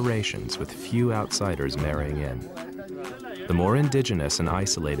generations with few outsiders marrying in. The more indigenous and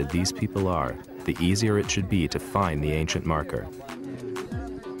isolated these people are, the easier it should be to find the ancient marker.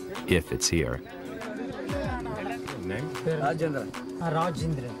 If it's here. Name? Rajendra.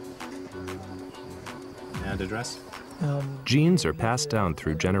 And address? Genes are passed down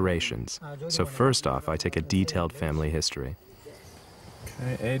through generations, so first off I take a detailed family history.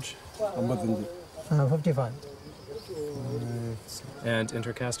 Okay, age? 55. And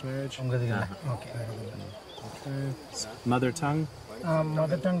intercaste marriage? Okay. Okay. Mother tongue?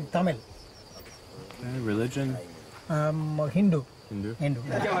 Mother tongue Tamil. Okay. Religion? Hindu. Hindu.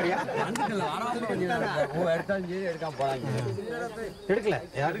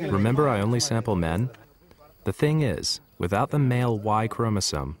 Remember I only sample men? The thing is, without the male Y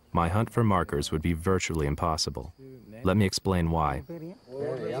chromosome, my hunt for markers would be virtually impossible. Let me explain why.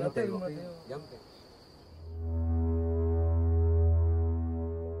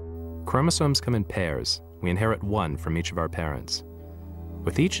 Chromosomes come in pairs. We inherit one from each of our parents.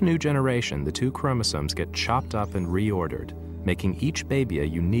 With each new generation, the 2 chromosomes get chopped up and reordered, making each baby a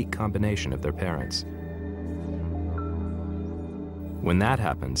unique combination of their parents. When that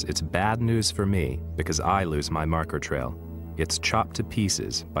happens, it's bad news for me because I lose my marker trail. It's chopped to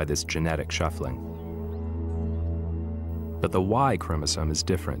pieces by this genetic shuffling. But the Y chromosome is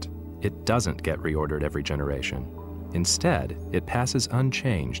different. It doesn't get reordered every generation. Instead, it passes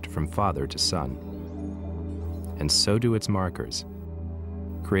unchanged from father to son. And so do its markers,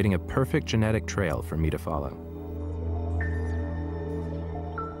 creating a perfect genetic trail for me to follow.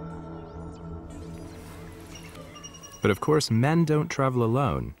 But of course, men don't travel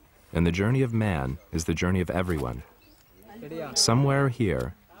alone, and the journey of man is the journey of everyone. Somewhere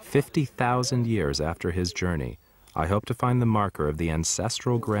here, 50,000 years after his journey, I hope to find the marker of the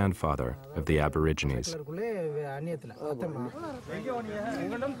ancestral grandfather of the Aborigines.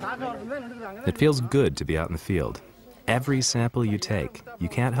 It feels good to be out in the field. Every sample you take, you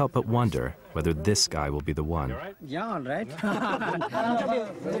can't help but wonder whether this guy will be the one.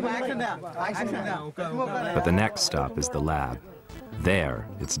 But the next stop is the lab. There,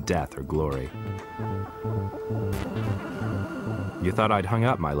 it's death or glory. You thought I'd hung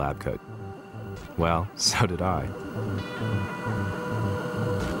up my lab coat? Well, so did I.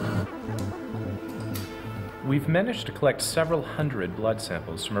 We've managed to collect several hundred blood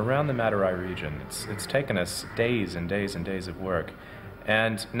samples from around the Madurai region. It's taken us days and days and days of work.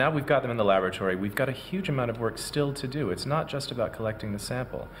 And now we've got them in the laboratory. We've got a huge amount of work still to do. It's not just about collecting the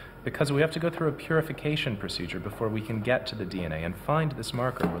sample, because we have to go through a purification procedure before we can get to the DNA and find this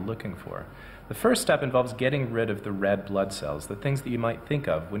marker we're looking for. The first step involves getting rid of the red blood cells, the things that you might think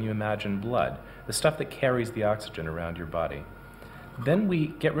of when you imagine blood, the stuff that carries the oxygen around your body. Then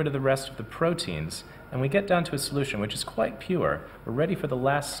we get rid of the rest of the proteins, and we get down to a solution which is quite pure. We're ready for the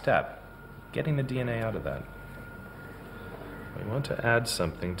last step, getting the DNA out of that. We want to add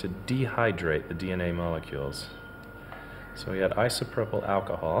something to dehydrate the DNA molecules. So we add isopropyl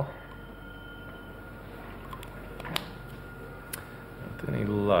alcohol. With any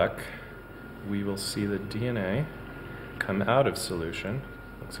luck, we will see the DNA come out of solution.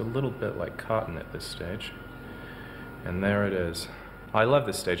 Looks a little bit like cotton at this stage. And there it is. I love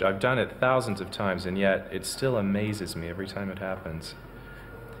this stage. I've done it thousands of times, and yet it still amazes me every time it happens.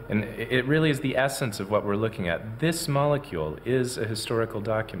 And it really is the essence of what we're looking at. This molecule is a historical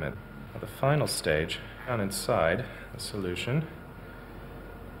document. The final stage, down inside the solution,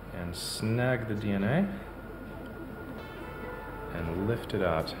 and snag the DNA, and lift it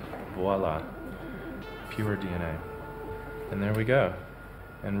out. Voila, pure DNA. And there we go,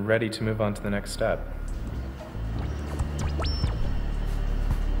 and ready to move on to the next step.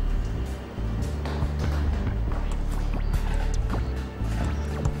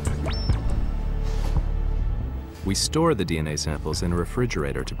 We store the DNA samples in a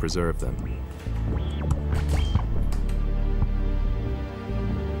refrigerator to preserve them.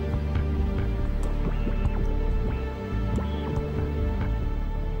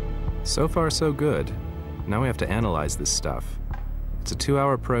 So far, so good. Now we have to analyze this stuff. It's a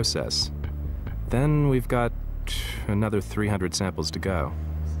 2-hour process. Then we've got another 300 samples to go.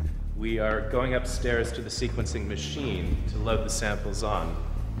 We are going upstairs to the sequencing machine to load the samples on.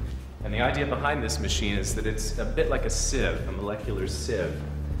 And the idea behind this machine is that it's a bit like a sieve, a molecular sieve.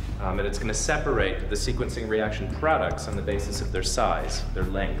 And it's going to separate the sequencing reaction products on the basis of their size, their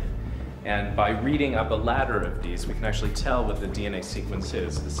length. And by reading up a ladder of these, we can actually tell what the DNA sequence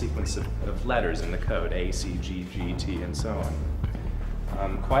is, the sequence of letters in the code, A, C, G, G, T, and so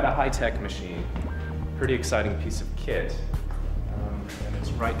on. Quite a high-tech machine, pretty exciting piece of kit. And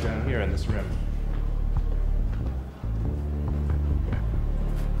it's right down here in this room.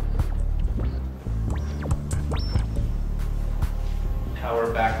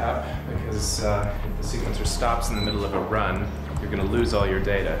 Power back up, because if the sequencer stops in the middle of a run, you're going to lose all your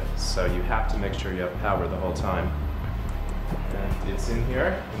data. So you have to make sure you have power the whole time. And it's in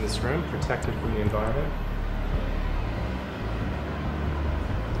here, in this room, protected from the environment.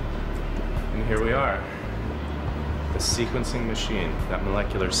 And here we are, the sequencing machine, that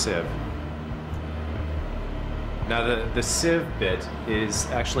molecular sieve. Now the sieve bit is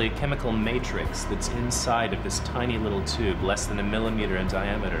actually a chemical matrix that's inside of this tiny little tube, less than 1 millimeter in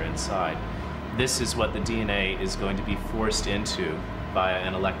diameter inside. This is what the DNA is going to be forced into via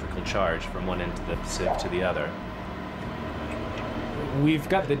an electrical charge from one end of the sieve to the other. We've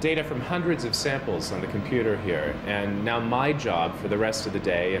got the data from hundreds of samples on the computer here, and now my job for the rest of the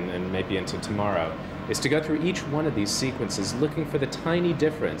day and then maybe into tomorrow is to go through each one of these sequences looking for the tiny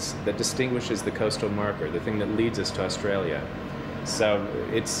difference that distinguishes the coastal marker, the thing that leads us to Australia. So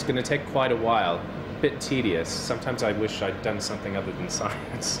it's going to take quite a while, bit tedious. Sometimes I wish I'd done something other than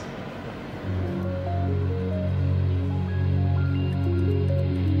science.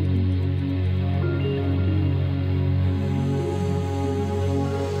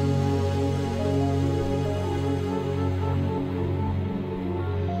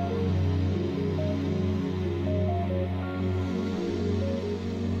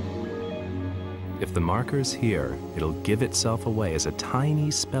 If the marker's here, it'll give itself away as a tiny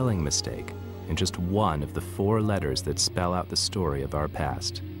spelling mistake in just one of the 4 letters that spell out the story of our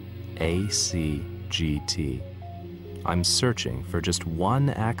past. ACGT. I'm searching for just one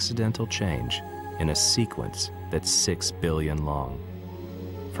accidental change in a sequence that's 6 billion long.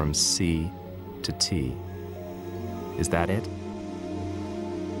 From C to T. Is that it?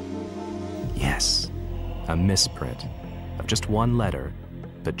 Yes. A misprint of just one letter,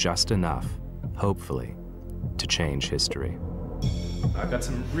 but just enough, hopefully, to change history. I've got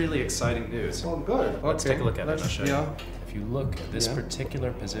some really exciting news. Oh, good. Let's Okay. take a look at it. I'll show Yeah. you. If you look at this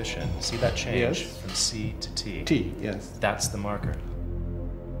particular position, see that change from C to T? T, yes. That's the marker.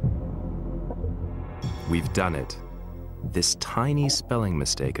 We've done it. This tiny spelling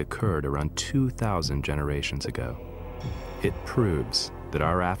mistake occurred around 2,000 generations ago. It proves that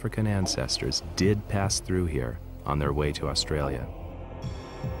our African ancestors did pass through here on their way to Australia.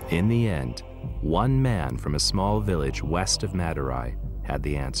 In the end, one man from a small village west of Madurai had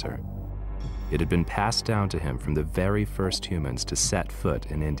the answer. It had been passed down to him from the very first humans to set foot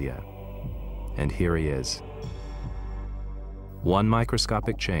in India. And here he is. One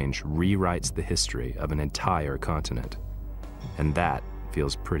microscopic change rewrites the history of an entire continent. And that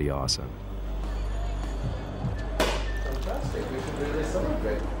feels pretty awesome. Fantastic. We should really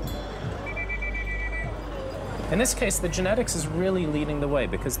celebrate. In this case, the genetics is really leading the way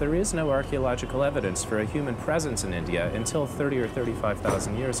because there is no archaeological evidence for a human presence in India until 30 or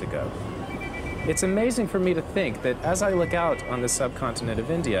 35,000 years ago. It's amazing for me to think that as I look out on the subcontinent of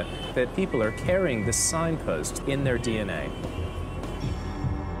India, that people are carrying this signpost in their DNA.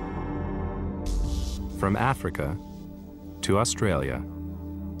 From Africa to Australia,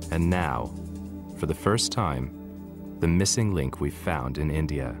 and now, for the first time, the missing link we've found in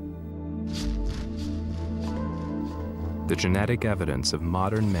India. The genetic evidence of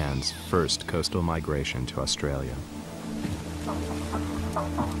modern man's first coastal migration to Australia.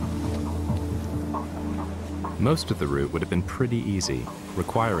 Most of the route would have been pretty easy,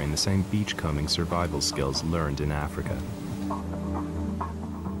 requiring the same beachcombing survival skills learned in Africa.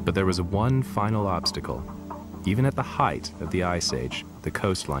 But there was one final obstacle. Even at the height of the Ice Age, the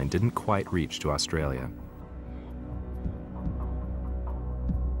coastline didn't quite reach to Australia.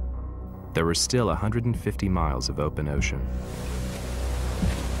 There were still 150 miles of open ocean.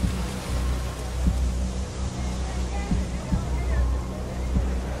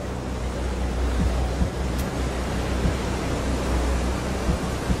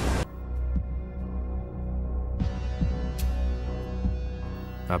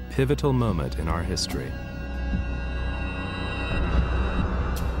 A pivotal moment in our history.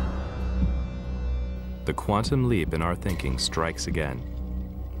 The quantum leap in our thinking strikes again.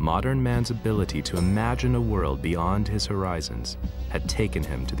 Modern man's ability to imagine a world beyond his horizons had taken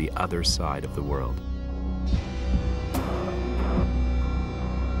him to the other side of the world.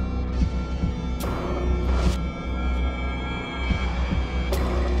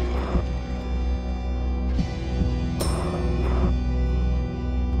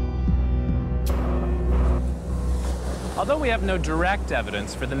 Although we have no direct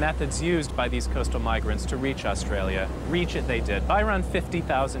evidence for the methods used by these coastal migrants to reach Australia, reach it they did by around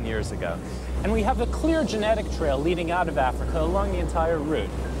 50,000 years ago. And we have a clear genetic trail leading out of Africa along the entire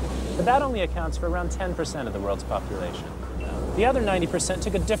route. But that only accounts for around 10% of the world's population. The other 90%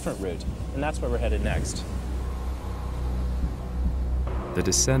 took a different route, and that's where we're headed next. The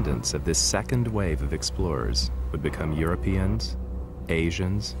descendants of this second wave of explorers would become Europeans,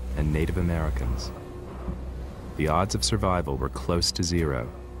 Asians, and Native Americans. The odds of survival were close to zero.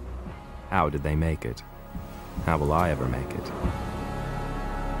 How did they make it? How will I ever make it?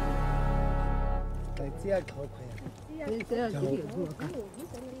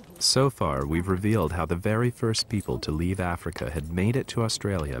 So far, we've revealed how the very first people to leave Africa had made it to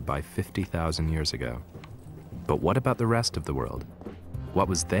Australia by 50,000 years ago. But what about the rest of the world? What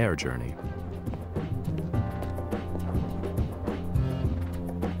was their journey?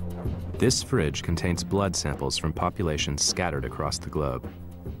 This fridge contains blood samples from populations scattered across the globe.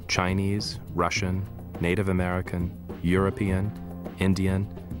 Chinese, Russian, Native American, European, Indian,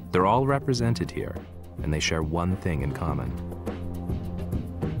 they're all represented here, and they share one thing in common.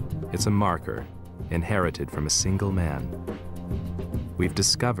 It's a marker inherited from a single man. We've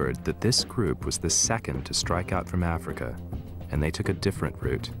discovered that this group was the second to strike out from Africa, and they took a different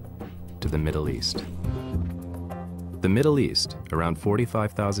route, to the Middle East. The Middle East, around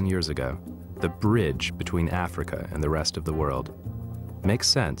 45,000 years ago, the bridge between Africa and the rest of the world. Makes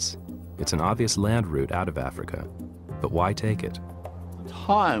sense. It's an obvious land route out of Africa, but why take it? The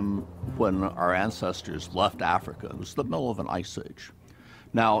time when our ancestors left Africa was the middle of an ice age.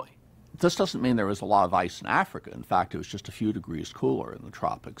 Now, this doesn't mean there was a lot of ice in Africa. In fact, it was just a few degrees cooler in the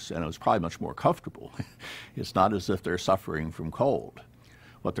tropics, and it was probably much more comfortable. It's not as if they're suffering from cold.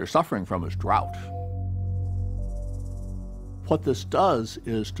 What they're suffering from is drought. What this does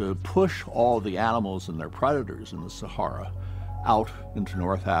is to push all the animals and their predators in the Sahara out into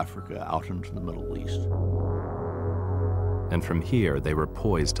North Africa, out into the Middle East. And from here, they were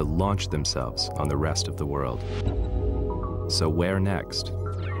poised to launch themselves on the rest of the world. So where next?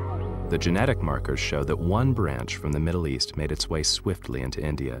 The genetic markers show that one branch from the Middle East made its way swiftly into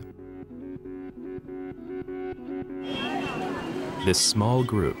India. This small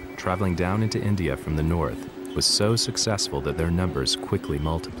group, traveling down into India from the north, was so successful that their numbers quickly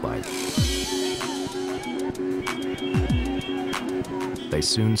multiplied. They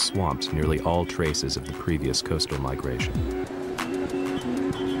soon swamped nearly all traces of the previous coastal migration.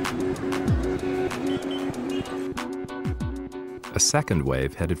 A second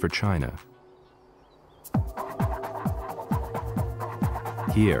wave headed for China.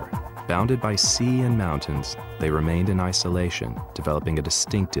 Here, bounded by sea and mountains, they remained in isolation, developing a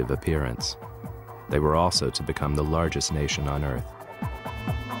distinctive appearance. They were also to become the largest nation on Earth.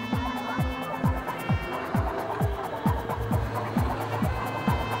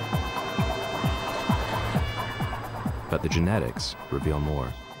 But the genetics reveal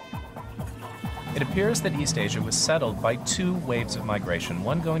more. It appears that East Asia was settled by two waves of migration,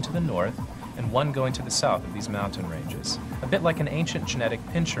 one going to the north and one going to the south of these mountain ranges, a bit like an ancient genetic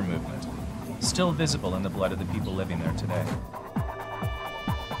pincher movement, still visible in the blood of the people living there today.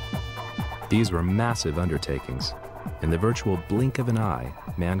 These were massive undertakings. In the virtual blink of an eye,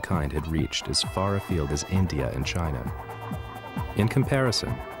 mankind had reached as far afield as India and China. In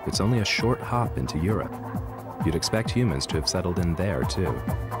comparison, it's only a short hop into Europe. You'd expect humans to have settled in there, too.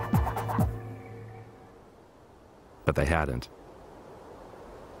 But they hadn't.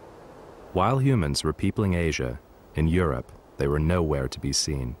 While humans were peopling Asia, in Europe, they were nowhere to be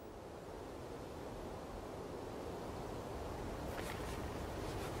seen.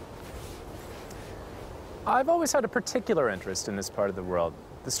 I've always had a particular interest in this part of the world.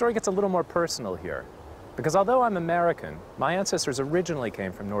 The story gets a little more personal here, because although I'm American, my ancestors originally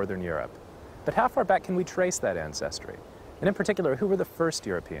came from Northern Europe. But how far back can we trace that ancestry? And in particular, who were the first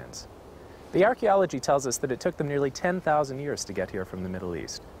Europeans? The archaeology tells us that it took them nearly 10,000 years to get here from the Middle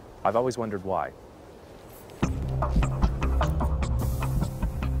East. I've always wondered why.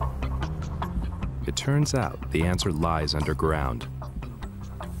 It turns out the answer lies underground.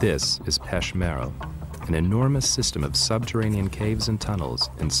 This is Pech Merle, an enormous system of subterranean caves and tunnels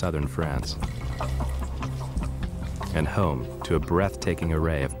in southern France, and home to a breathtaking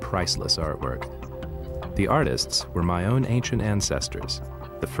array of priceless artwork. The artists were my own ancient ancestors,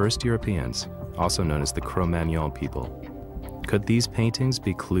 the first Europeans, also known as the Cro-Magnon people. Could these paintings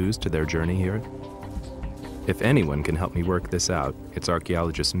be clues to their journey here? If anyone can help me work this out, it's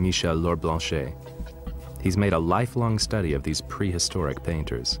archaeologist Michel Lorblanchet. He's made a lifelong study of these prehistoric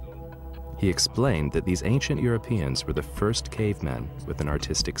painters. He explained that these ancient Europeans were the first cavemen with an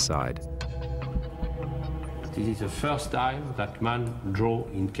artistic side. This is the first time that man draw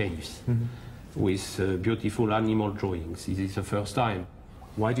in caves with beautiful animal drawings. This is the first time.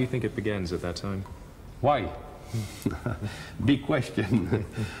 Why do you think it begins at that time? Why? Big question.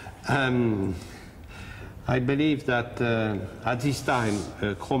 I believe that at this time,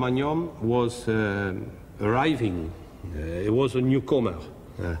 Cro-Magnon was arriving. He was a newcomer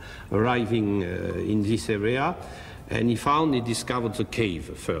arriving in this area, and he discovered the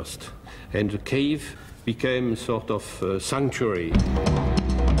cave first. And the cave became sort of sanctuary.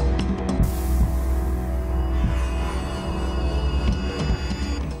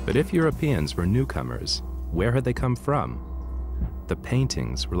 But if Europeans were newcomers, where had they come from? The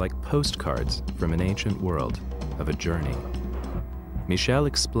paintings were like postcards from an ancient world, of a journey. Michel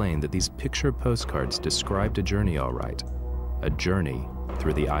explained that these picture postcards described a journey all right, a journey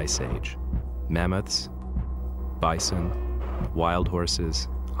through the Ice Age. Mammoths, bison, wild horses,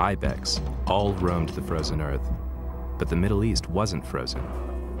 ibex all roamed the frozen earth. But the Middle East wasn't frozen.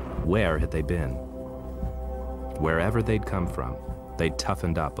 Where had they been? Wherever they'd come from, they'd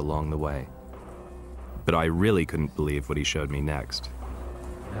toughened up along the way. But I really couldn't believe what he showed me next.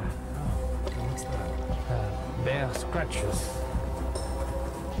 Bear scratches.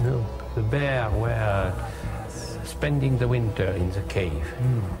 No, the bear were spending the winter in the cave,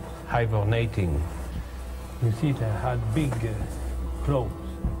 hibernating. You see, they had big clothes.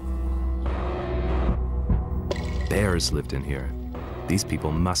 Bears lived in here. These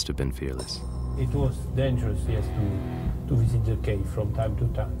people must have been fearless. It was dangerous, yes, to visit the cave from time to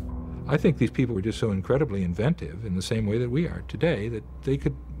time. I think these people were just so incredibly inventive in the same way that we are today, that they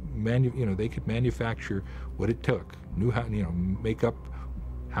could manufacture what it took, make up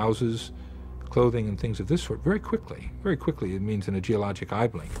houses, clothing, and things of this sort very quickly. Very quickly, it means in a geologic eye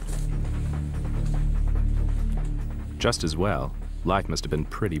blink. Just as well, life must have been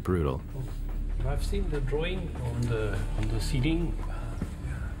pretty brutal. I've seen the drawing on the ceiling.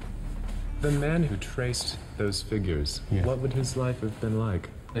 The man who traced those figures, what would his life have been like?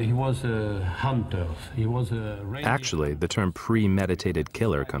 He was a hunter. He was a Actually, the term premeditated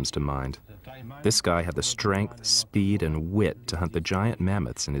killer comes to mind. This guy had the strength, speed, and wit to hunt the giant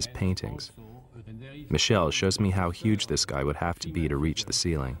mammoths in his paintings. Michel shows me how huge this guy would have to be to reach the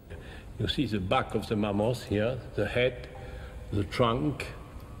ceiling. You see the back of the mammoth here, the head, the trunk,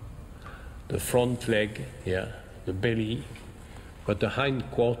 the front leg here, the belly, but the hind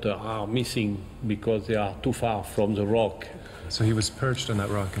quarter are missing because they are too far from the rock. So he was perched on that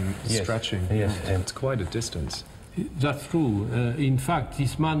rock and stretching. Yes, it's quite a distance. That's true. In fact,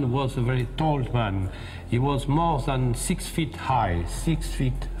 this man was a very tall man. He was more than 6 feet high, 6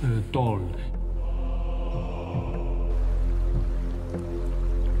 feet tall.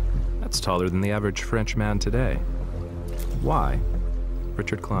 That's taller than the average French man today. Why?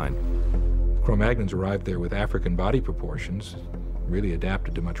 Richard Klein. Cro-Magnons arrived there with African body proportions, really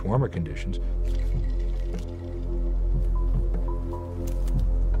adapted to much warmer conditions.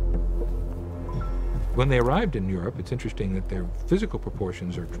 When they arrived in Europe, it's interesting that their physical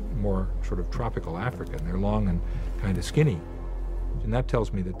proportions are more sort of tropical African. They're long and kind of skinny. And that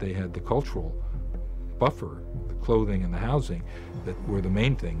tells me that they had the cultural buffer, the clothing and the housing, that were the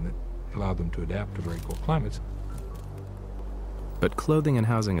main thing that allowed them to adapt to very cold climates. But clothing and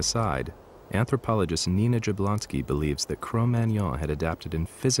housing aside, anthropologist Nina Jablonski believes that Cro-Magnon had adapted in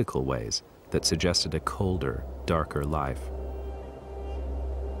physical ways that suggested a colder, darker life.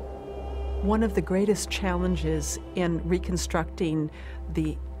 One of the greatest challenges in reconstructing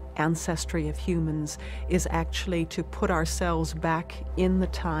the ancestry of humans is actually to put ourselves back in the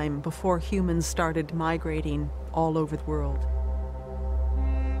time before humans started migrating all over the world.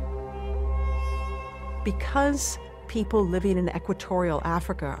 Because people living in equatorial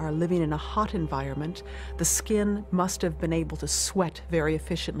Africa are living in a hot environment, the skin must have been able to sweat very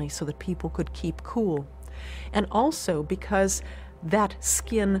efficiently so that people could keep cool. And also because that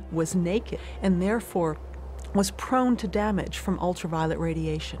skin was naked and therefore was prone to damage from ultraviolet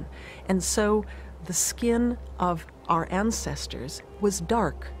radiation. And so the skin of our ancestors was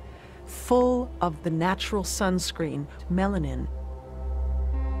dark, full of the natural sunscreen, melanin.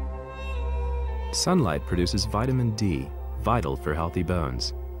 Sunlight produces vitamin D, vital for healthy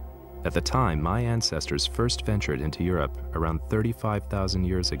bones. At the time my ancestors first ventured into Europe around 35,000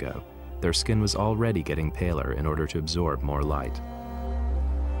 years ago, their skin was already getting paler in order to absorb more light.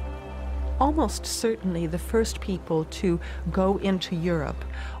 Almost certainly the first people to go into Europe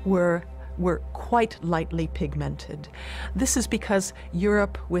were quite lightly pigmented. This is because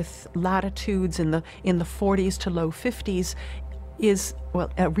Europe, with latitudes in the 40s to low 50s, is,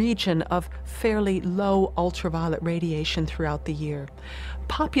 well, a region of fairly low ultraviolet radiation throughout the year.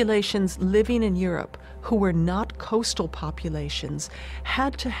 Populations living in Europe who were not coastal populations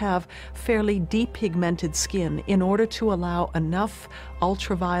had to have fairly depigmented skin in order to allow enough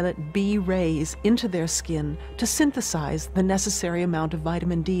ultraviolet B rays into their skin to synthesize the necessary amount of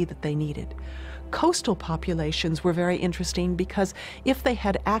vitamin D that they needed. Coastal populations were very interesting because if they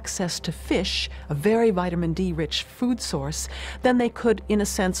had access to fish, a very vitamin D-rich food source, then they could, in a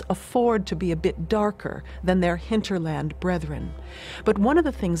sense, afford to be a bit darker than their hinterland brethren. But one of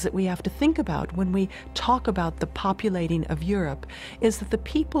the things that we have to think about when we talk about the populating of Europe is that the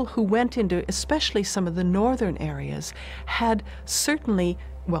people who went into especially some of the northern areas had certainly,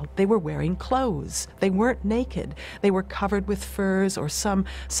 well, they were wearing clothes. They weren't naked. They were covered with furs or some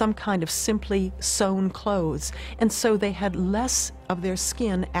kind of simply sewn clothes. And so they had less of their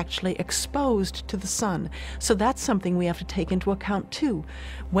skin actually exposed to the sun. So that's something we have to take into account too.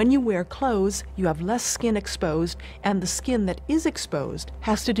 When you wear clothes, you have less skin exposed, and the skin that is exposed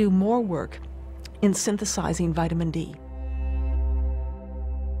has to do more work in synthesizing vitamin D.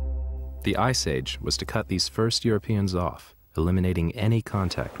 The Ice Age was to cut these first Europeans off, eliminating any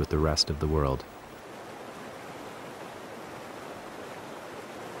contact with the rest of the world.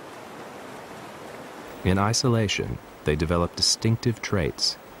 In isolation, they developed distinctive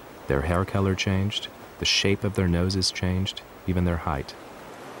traits, Their hair color changed, the shape of their noses changed, even their height.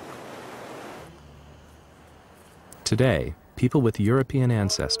 Today, people with European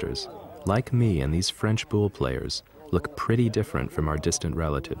ancestors, like me and these French bull players, look pretty different from our distant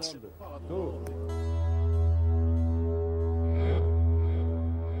relatives.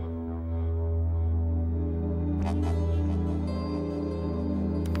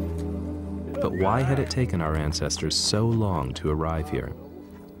 But why had it taken our ancestors so long to arrive here?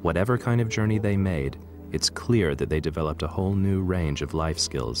 Whatever kind of journey they made, it's clear that they developed a whole new range of life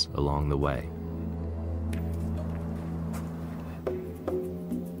skills along the way.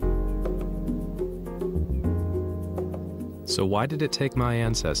 So why did it take my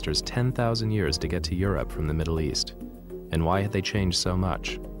ancestors 10,000 years to get to Europe from the Middle East? And why had they changed so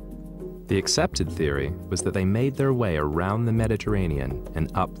much? The accepted theory was that they made their way around the Mediterranean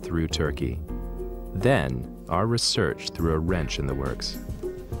and up through Turkey. Then, our research threw a wrench in the works.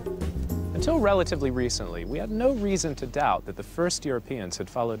 Until relatively recently, we had no reason to doubt that the first Europeans had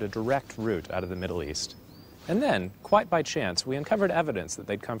followed a direct route out of the Middle East. And then, quite by chance, we uncovered evidence that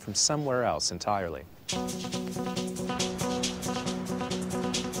they'd come from somewhere else entirely.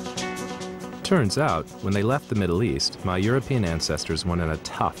 Turns out, when they left the Middle East, my European ancestors went on a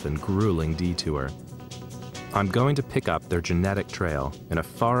tough and grueling detour. I'm going to pick up their genetic trail in a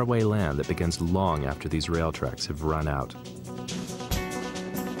faraway land that begins long after these rail tracks have run out.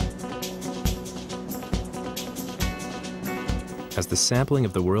 As the sampling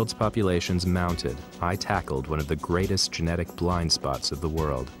of the world's populations mounted, I tackled one of the greatest genetic blind spots of the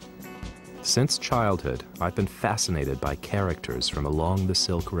world. Since childhood, I've been fascinated by characters from along the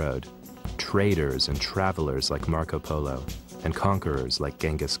Silk Road, traders and travelers like Marco Polo, and conquerors like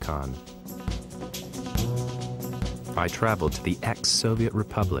Genghis Khan. I traveled to the ex-Soviet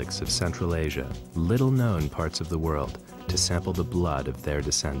republics of Central Asia, little-known parts of the world, to sample the blood of their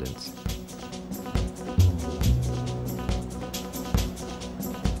descendants.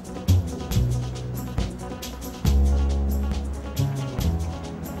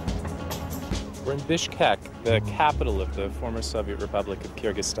 We're in Bishkek, the capital of the former Soviet Republic of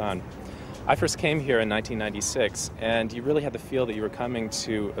Kyrgyzstan. I first came here in 1996, and you really had the feel that you were coming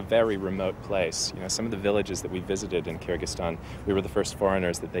to a very remote place. You know, some of the villages that we visited in Kyrgyzstan, we were the first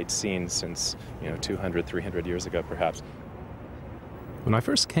foreigners that they'd seen since, 200, 300 years ago, perhaps. When I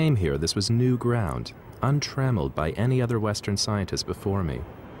first came here, this was new ground, untrammeled by any other Western scientist before me.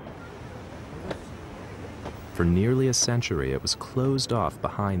 For nearly a century, it was closed off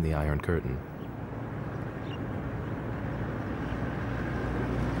behind the Iron Curtain.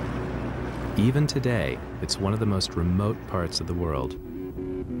 Even today, it's one of the most remote parts of the world.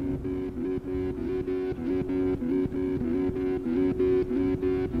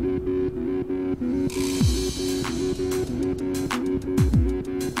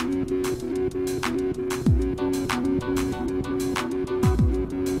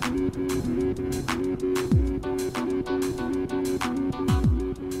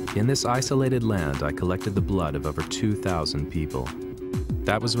 In this isolated land, I collected the blood of over 2,000 people.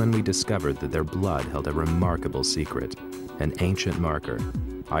 That was when we discovered that their blood held a remarkable secret, an ancient marker.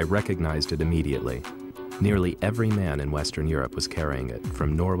 I recognized it immediately. Nearly every man in Western Europe was carrying it,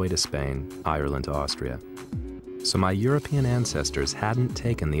 from Norway to Spain, Ireland to Austria. So my European ancestors hadn't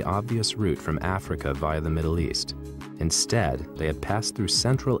taken the obvious route from Africa via the Middle East. Instead, they had passed through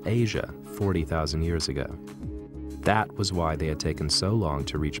Central Asia 40,000 years ago. That was why they had taken so long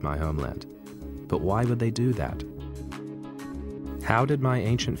to reach my homeland. But why would they do that? How did my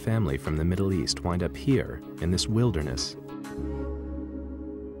ancient family from the Middle East wind up here, in this wilderness?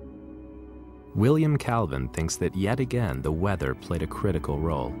 William Calvin thinks that yet again the weather played a critical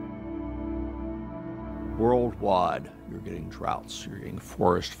role. Worldwide, you're getting droughts, you're getting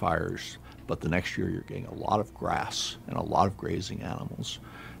forest fires, but the next year you're getting a lot of grass and a lot of grazing animals.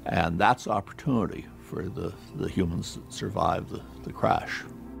 And that's opportunity for the humans that survived the crash.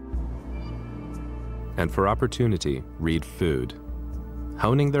 And for opportunity, read food.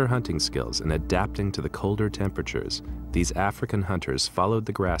 Honing their hunting skills and adapting to the colder temperatures, these African hunters followed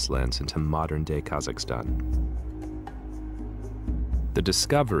the grasslands into modern-day Kazakhstan. The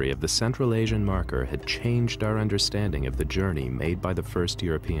discovery of the Central Asian marker had changed our understanding of the journey made by the first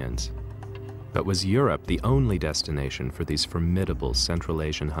Europeans. But was Europe the only destination for these formidable Central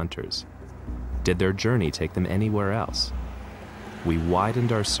Asian hunters? Did their journey take them anywhere else? We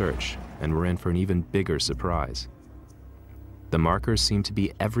widened our search and were in for an even bigger surprise. The markers seemed to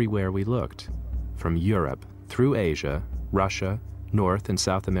be everywhere we looked. From Europe, through Asia, Russia, North and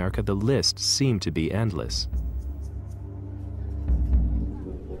South America, the list seemed to be endless.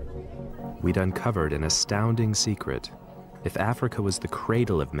 We'd uncovered an astounding secret. If Africa was the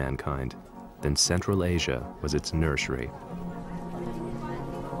cradle of mankind, then Central Asia was its nursery.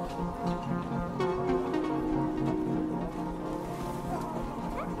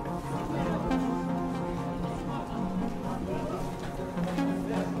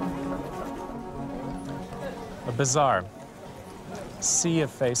 A bizarre sea of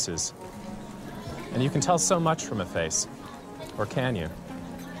faces. And you can tell so much from a face. Or can you?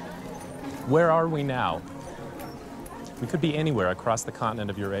 Where are we now? We could be anywhere across the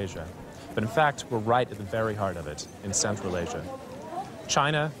continent of Eurasia. But in fact, we're right at the very heart of it, in Central Asia.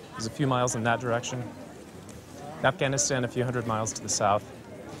 China is a few miles in that direction. Afghanistan a few hundred miles to the south.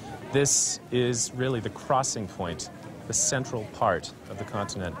 This is really the crossing point, the central part of the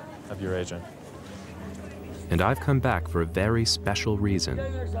continent of Eurasia. And I've come back for a very special reason.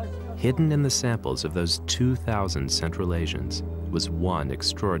 Hidden in the samples of those 2,000 Central Asians was one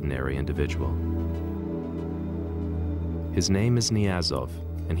extraordinary individual. His name is Niazov,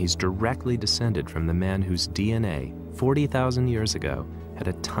 and he's directly descended from the man whose DNA, 40,000 years ago, had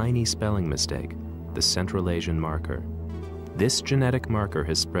a tiny spelling mistake, the Central Asian marker. This genetic marker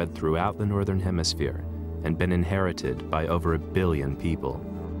has spread throughout the Northern Hemisphere and been inherited by over 1 billion people.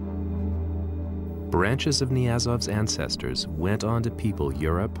 Branches of Niazov's ancestors went on to people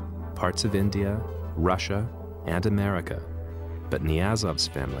Europe, parts of India, Russia, and America, but Niazov's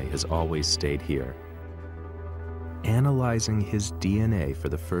family has always stayed here. Analyzing his DNA for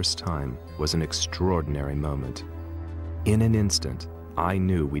the first time was an extraordinary moment. In an instant, I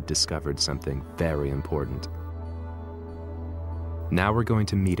knew we'd discovered something very important. Now we're going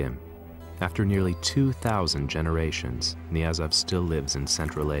to meet him. After nearly 2,000 generations, Niazov still lives in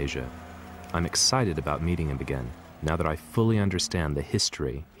Central Asia. I'm excited about meeting him again, now that I fully understand the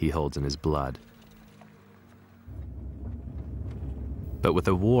history he holds in his blood. But with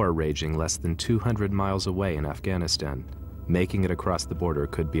a war raging less than 200 miles away in Afghanistan, making it across the border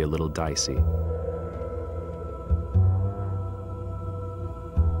could be a little dicey.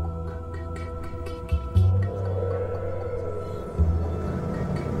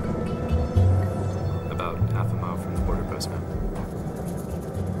 About half a mile from the border post, ma'am.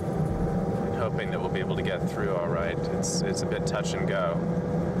 Hoping that we'll be able to get through all right. It's a bit touch and go.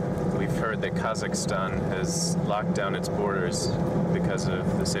 We've heard that Kazakhstan has locked down its borders because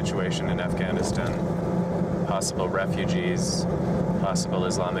of the situation in Afghanistan. Possible refugees, possible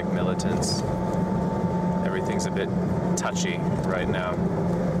Islamic militants. Everything's a bit touchy right now.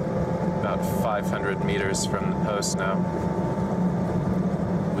 About 500 meters from the post now.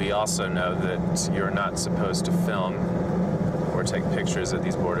 We also know that you're not supposed to film or take pictures at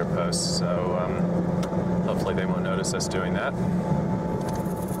these border posts, so hopefully they won't notice us doing that.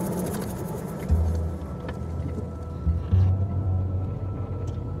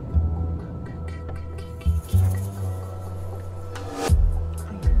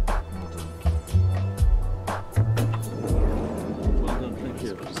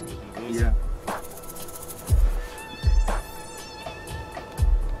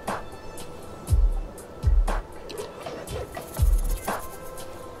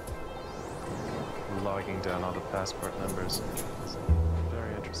 Down all the passport numbers. It's a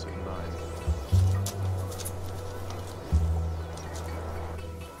very interesting mind.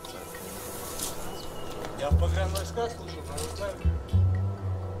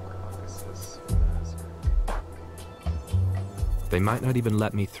 They might not even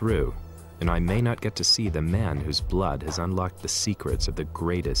let me through, and I may not get to see the man whose blood has unlocked the secrets of the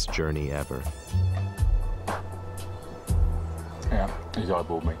greatest journey ever. Yeah, he's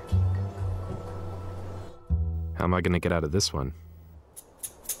eyeballed me. How am I going to get out of this one?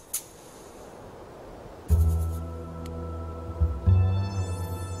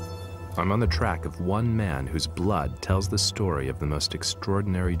 I'm on the track of one man whose blood tells the story of the most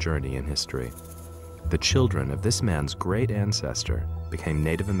extraordinary journey in history. The children of this man's great ancestor became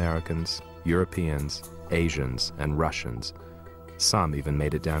Native Americans, Europeans, Asians, and Russians. Some even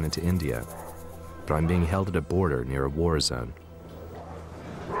made it down into India. But I'm being held at a border near a war zone.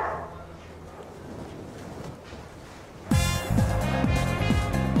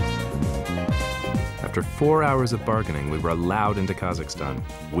 After 4 hours of bargaining, we were allowed into Kazakhstan.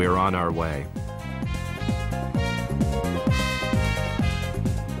 We're on our way.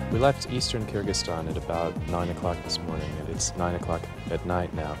 We left eastern Kyrgyzstan at about 9 o'clock this morning, and it's 9 o'clock at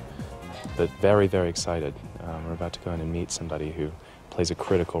night now. But very, very excited. We're about to go in and meet somebody who plays a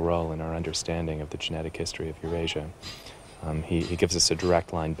critical role in our understanding of the genetic history of Eurasia. He gives us a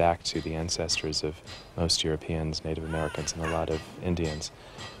direct line back to the ancestors of most Europeans, Native Americans, and a lot of Indians.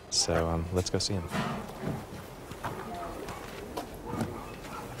 So let's go see him.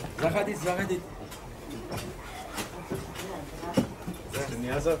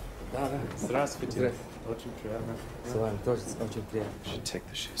 Niazov? Здравствуйте. Очень приятно. С вами тоже очень приятно. Should take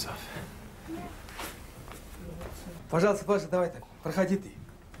the shoes off. Пожалуйста, Паша, давай так, проходи ты.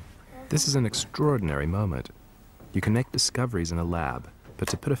 This is an extraordinary moment. You can make discoveries in a lab, but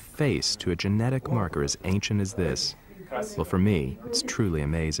to put a face to a genetic marker as ancient as this, well, for me, it's truly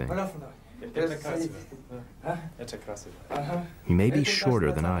amazing. He may be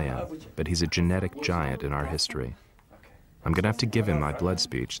shorter than I am, but he's a genetic giant in our history. I'm gonna have to give him my blood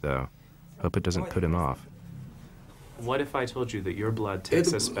speech, though. Hope it doesn't put him off. What if I told you that your blood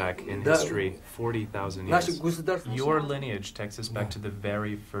takes us back in history 40,000 years? Your lineage takes us back to the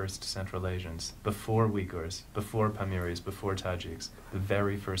very first Central Asians, before Uyghurs, before Pamiris, before Tajiks, the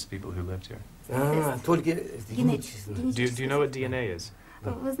very first people who lived here. Do you know what DNA is?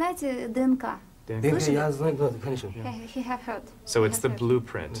 Вы знаете ДНК? Я знаю, да, конечно. He have heard. So it's the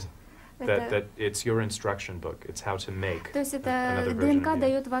blueprint. That it's your instruction book. It's how to make То есть это another version ДНК of you.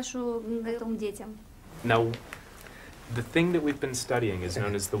 дает вашу детям. Now, the thing that we've been studying is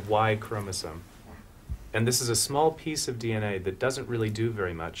known as the Y chromosome. And this is a small piece of DNA that doesn't really do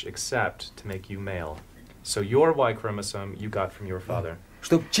very much except to make you male. So your Y chromosome you got from your father.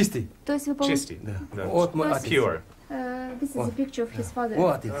 Чтоб чистый. То есть вы Чистый. Да. Вот мой отец. Pure. This is a picture of his father.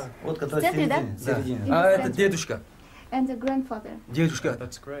 Вот отец. Вот который в середине, середине. да? А это дедушка. And a grandfather. Дедушка.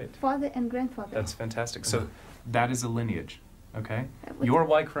 That's great. Father and grandfather. That's fantastic. So that is a lineage, okay? Your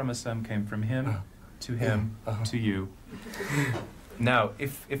Y chromosome came from him to him to you. Now,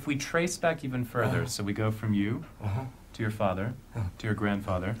 if we trace back even further, so we go from you to your father, to your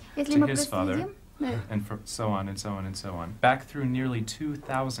grandfather, to his father, and so on and so on and so on, back through nearly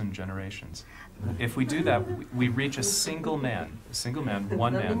 2,000 generations. If we do that, we reach a single man,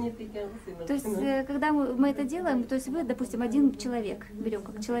 one man. То есть, когда мы это делаем, то есть вы, допустим, один человек, берем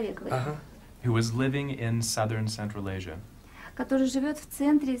как человека, Who was living in southern Central Asia. Который живет в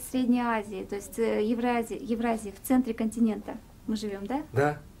центре Средней Азии, то есть Евразии, в центре континента. Мы живем, да?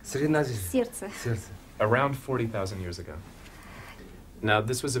 Да, Средняя Азия. Сердце. Around 40,000 years ago. Now,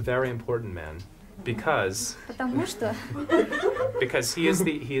 this was a very important man because he is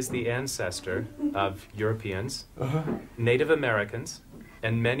the ancestor of Europeans, Native Americans,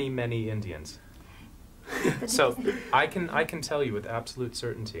 and many Indians. So I can tell you with absolute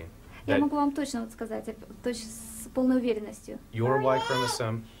certainty Я могу вам точно сказать, с полной уверенностью. Your Y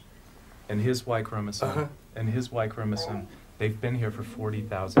chromosome and his Y chromosome and his Y chromosome, they've been here for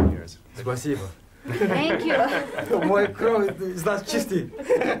 40,000 years. Спасибо. Thank you. Мой кровь из нас чистый.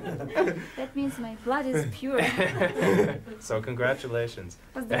 That means my blood is pure. So congratulations.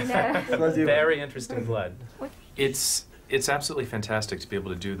 Поздравляю. Very interesting blood. It's absolutely fantastic to be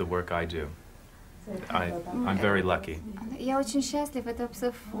able to do the work I do. I'm very lucky. Я очень счастлив. Это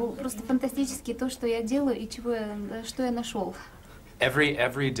просто фантастически то, что я делаю и что я нашел.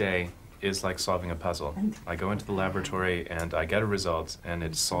 Every day is like solving a puzzle. I go into the laboratory and I get a result, and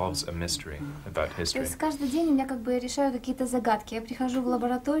it solves a mystery about history. То есть каждый день у меня как бы решаю какие-то загадки. Я прихожу в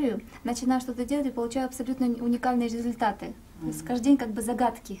лабораторию, начинаю что-то делать и получаю абсолютно уникальные результаты. То есть каждый день как бы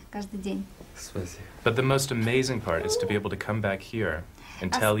загадки, каждый день. Спасибо. But the most amazing part is to be able to come back here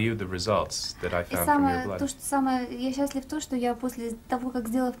and tell you the results that I found from your blood. Я счастлив то, что я после того, как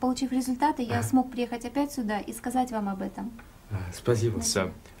получив результаты, я смог приехать опять сюда и сказать вам об этом. Спасибо. So,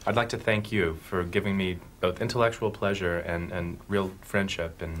 I'd like to thank you for giving me both intellectual pleasure and real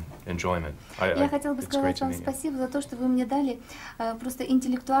friendship and enjoyment. Я хотела бы сказать вам спасибо за то, что вы мне дали просто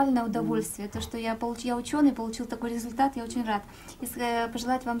интеллектуальное удовольствие, то, что я ученый, получил такой результат, я очень рад. И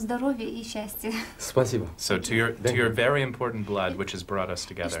пожелать вам здоровья и счастья. Спасибо. So to your very important blood, which has brought us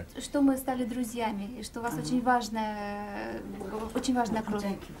together. Что мы стали друзьями, и что у вас очень важная кровь.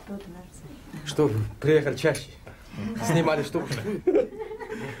 Что вы приехали чаще. Снимали штуку.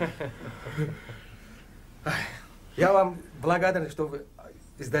 Я вам благодарен, что вы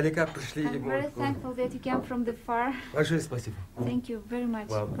издалека пришли. I'm very thankful that you came from the far. Большое спасибо. Thank you very much.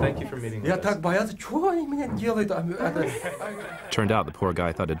 Well, thank you for meeting with us. Я так боялся, что они меня делают. Turned out the poor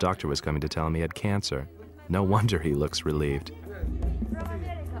guy thought a doctor was coming to tell him he had cancer. No wonder he looks relieved.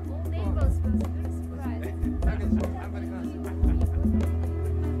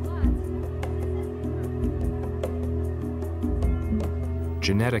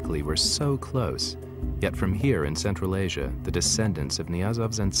 Genetically, we're so close. Yet from here in Central Asia, the descendants of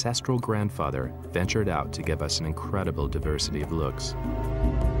Niazov's ancestral grandfather ventured out to give us an incredible diversity of looks.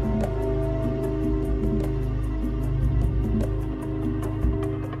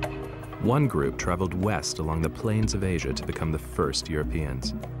 One group traveled west along the plains of Asia to become the first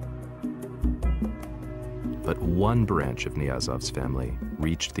Europeans. But one branch of Niazov's family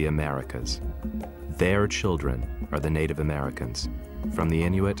reached the Americas. Their children are the Native Americans, from the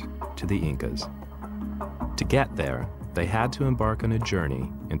Inuit to the Incas. To get there, they had to embark on a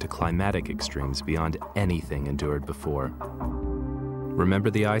journey into climatic extremes beyond anything endured before. Remember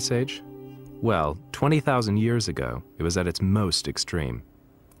the Ice Age? Well, 20,000 years ago, it was at its most extreme.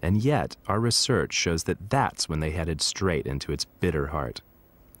 And yet, our research shows that that's when they headed straight into its bitter heart.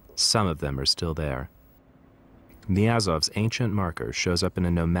 Some of them are still there. Niazov's ancient marker shows up in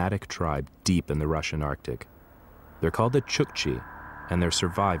a nomadic tribe deep in the Russian Arctic. They're called the Chukchi, and they're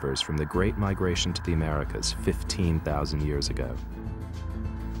survivors from the Great Migration to the Americas 15,000 years ago.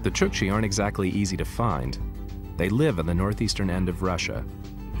 The Chukchi aren't exactly easy to find. They live on the northeastern end of Russia.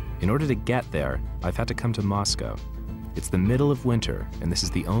 In order to get there, I've had to come to Moscow. It's the middle of winter, and this is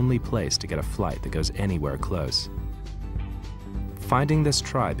the only place to get a flight that goes anywhere close. Finding this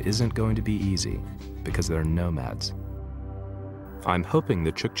tribe isn't going to be easy, because they're nomads. I'm hoping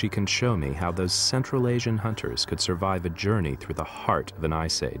the Chukchi can show me how those Central Asian hunters could survive a journey through the heart of an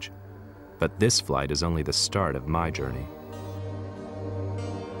ice age. But this flight is only the start of my journey.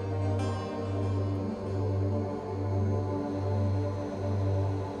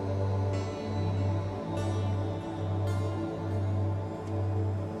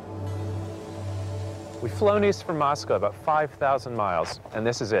 We've flown east from Moscow about 5,000 miles, and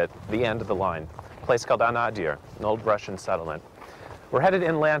this is it, the end of the line. A place called Anadyr, an old Russian settlement. We're headed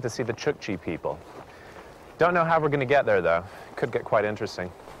inland to see the Chukchi people. Don't know how we're going to get there, though. Could get quite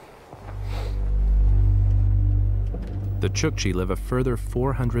interesting. The Chukchi live a further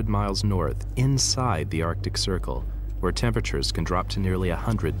 400 miles north, inside the Arctic Circle, where temperatures can drop to nearly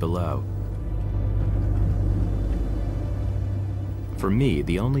 100 below. For me,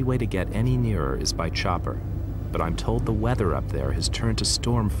 the only way to get any nearer is by chopper, but I'm told the weather up there has turned to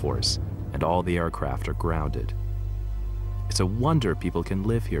storm force, and all the aircraft are grounded. It's a wonder people can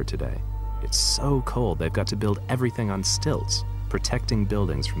live here today. It's so cold they've got to build everything on stilts, protecting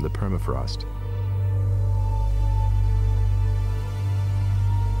buildings from the permafrost.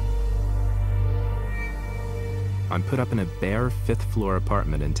 I'm put up in a bare 5th-floor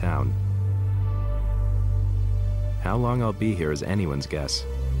apartment in town. How long I'll be here is anyone's guess.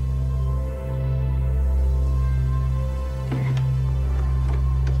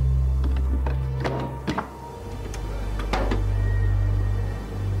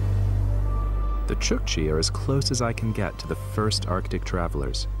 The Chukchi are as close as I can get to the first Arctic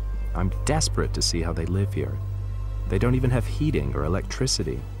travelers. I'm desperate to see how they live here. They don't even have heating or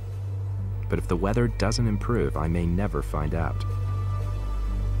electricity. But if the weather doesn't improve, I may never find out.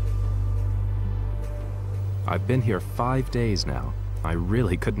 I've been here 5 days now. I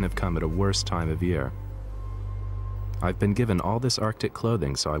really couldn't have come at a worse time of year. I've been given all this Arctic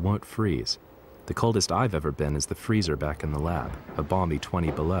clothing so I won't freeze. The coldest I've ever been is the freezer back in the lab, a balmy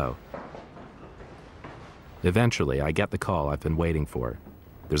 20 below. Eventually, I get the call I've been waiting for.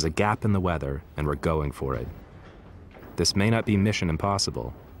 There's a gap in the weather, and we're going for it. This may not be mission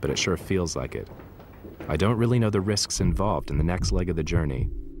impossible, but it sure feels like it. I don't really know the risks involved in the next leg of the journey.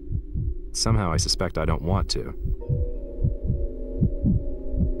 Somehow I suspect I don't want to.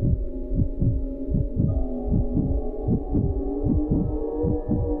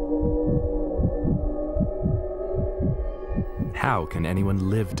 How can anyone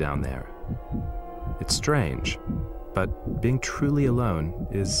live down there? It's strange, but being truly alone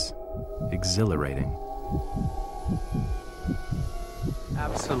is exhilarating.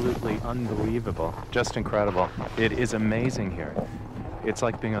 Absolutely unbelievable. Just incredible. It is amazing here. It's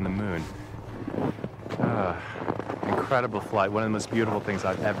like being on the moon. Incredible flight. One of the most beautiful things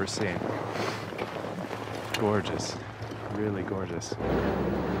I've ever seen. Gorgeous. Really gorgeous.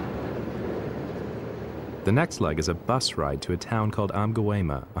 The next leg is a bus ride to a town called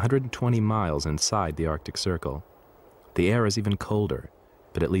Amguema, 120 miles inside the Arctic Circle. The air is even colder,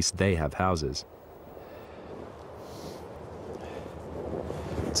 but at least they have houses.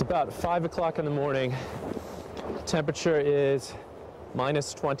 It's about 5 o'clock in the morning. Temperature is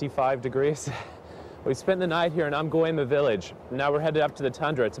minus 25 degrees. We spent the night here in Amguema village. Now we're headed up to the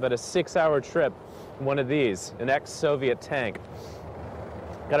tundra. It's about a 6-hour trip in one of these, an ex-Soviet tank.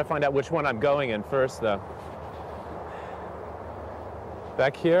 Gotta find out which one I'm going in first, though.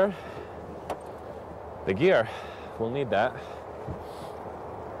 Back here, the gear. We'll need that.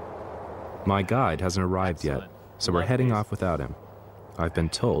 My guide hasn't arrived yet, so we're heading off without him. I've been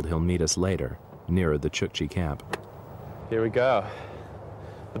told he'll meet us later, nearer the Chukchi camp. Here we go.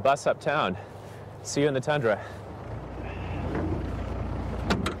 The bus uptown. See you in the tundra.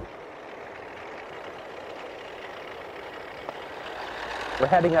 We're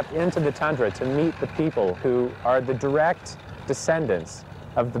heading up into the tundra to meet the people who are the direct descendants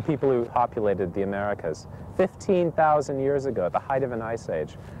of the people who populated the Americas. 15,000 years ago, at the height of an ice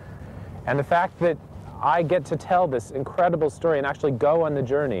age. And the fact that I get to tell this incredible story and actually go on the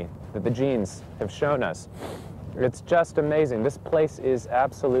journey that the genes have shown us, it's just amazing. This place is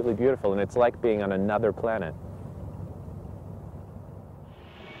absolutely beautiful, and it's like being on another planet.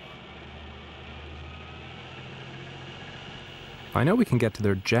 I know we can get to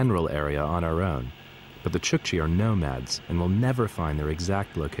their general area on our own, but the Chukchi are nomads and will never find their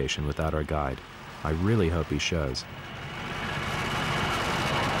exact location without our guide. I really hope he shows.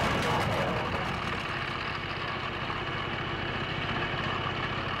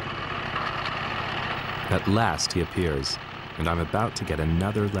 At last he appears, and I'm about to get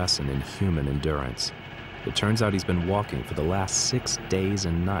another lesson in human endurance. It turns out he's been walking for the last 6 days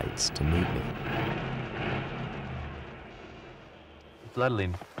and nights to meet me.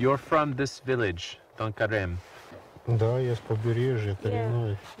 Vladilin, you're from this village, Donkarem. Да, я с побережья,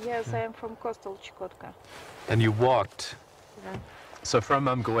 коренной. Yes, I am from coastal Chukotka. And you walked. Yeah. So from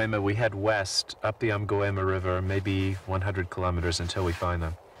Amgoema, we head west up the Amgoema River, maybe 100 kilometers until we find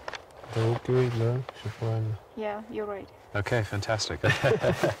them. Да, окей, да, все правильно. Yeah, you're right. Okay, fantastic.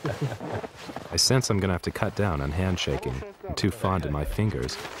 I sense I'm gonna have to cut down on handshaking. I'm too fond of my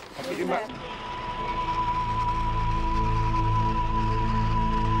fingers.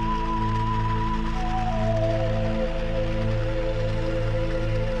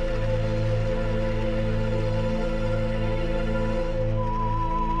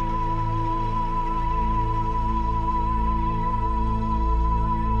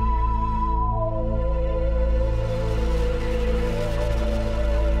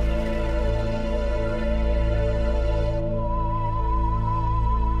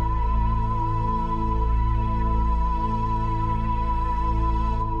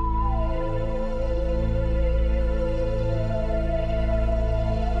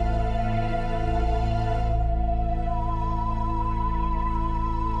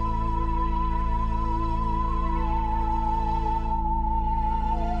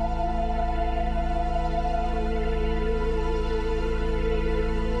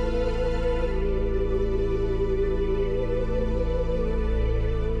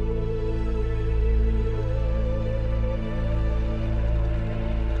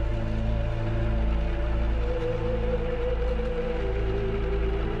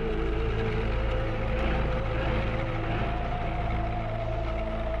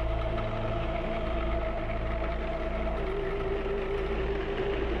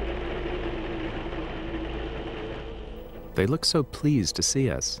 They look so pleased to see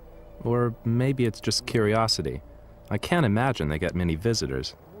us. Or maybe it's just curiosity. I can't imagine they get many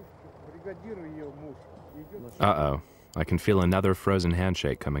visitors. Uh-oh. I can feel another frozen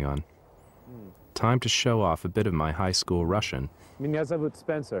handshake coming on. Time to show off a bit of my high school Russian. Меня зовут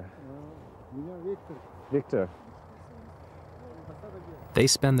Spencer. Victor. They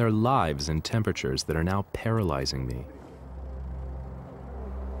spend their lives in temperatures that are now paralyzing me.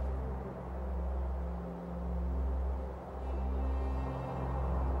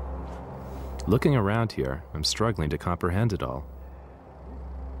 Looking around here, I'm struggling to comprehend it all.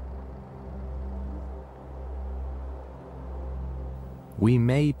 We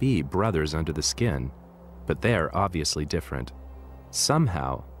may be brothers under the skin, but they're obviously different.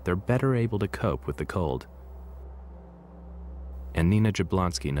 Somehow, they're better able to cope with the cold. And Nina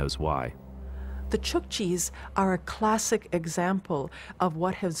Jablonski knows why. The Chukchis are a classic example of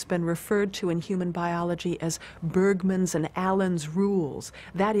what has been referred to in human biology as Bergmann's and Allen's rules.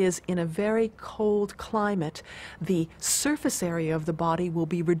 That is, in a very cold climate, the surface area of the body will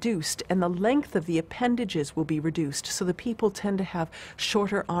be reduced and the length of the appendages will be reduced. So the people tend to have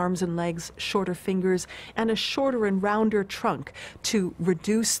shorter arms and legs, shorter fingers, and a shorter and rounder trunk to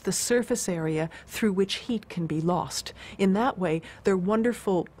reduce the surface area through which heat can be lost. In that way, they're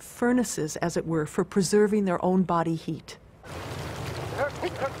wonderful furnaces, as it were, for preserving their own body heat.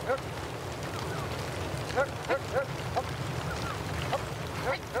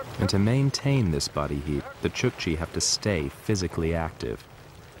 And to maintain this body heat, the Chukchi have to stay physically active.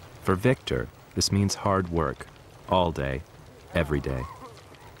 For Victor, this means hard work, all day, every day.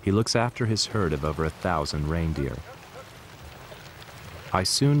 He looks after his herd of over 1,000 reindeer. I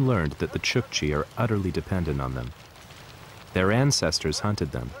soon learned that the Chukchi are utterly dependent on them. Their ancestors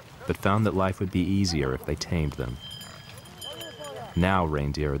hunted them, but found that life would be easier if they tamed them. Now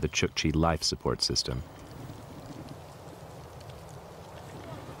reindeer are the Chukchi life support system.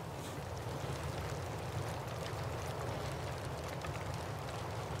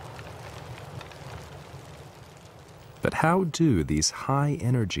 But how do these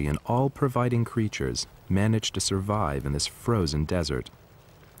high-energy and all-providing creatures manage to survive in this frozen desert?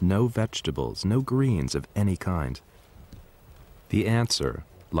 No vegetables, no greens of any kind. The answer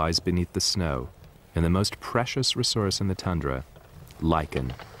lies beneath the snow, in the most precious resource in the tundra,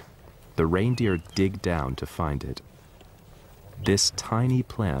 lichen. The reindeer dig down to find it. This tiny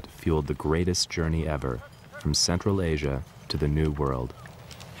plant fueled the greatest journey ever, from Central Asia to the New World.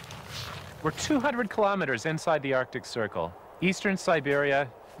 We're 200 kilometers inside the Arctic Circle, eastern Siberia,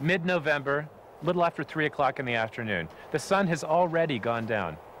 mid-November, little after 3 o'clock in the afternoon. The sun has already gone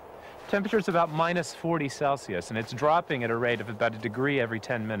down. Temperature's about minus 40 Celsius, and it's dropping at a rate of about 1 degree every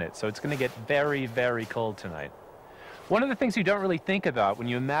 10 minutes, so it's going to get very, very cold tonight. One of the things you don't really think about when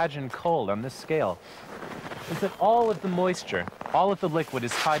you imagine cold on this scale is that all of the moisture, all of the liquid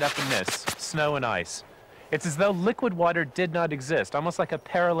is tied up in this, snow and ice. It's as though liquid water did not exist, almost like a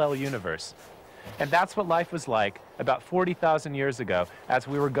parallel universe. And that's what life was like about 40,000 years ago as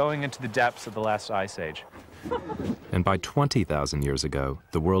we were going into the depths of the last ice age. And by 20,000 years ago,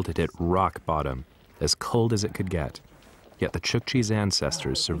 the world had hit rock bottom, as cold as it could get. Yet the Chukchi's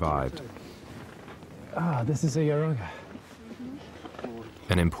ancestors survived. Ah, this is a Yaranga.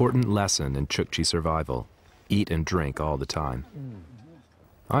 An important lesson in Chukchi survival: eat and drink all the time.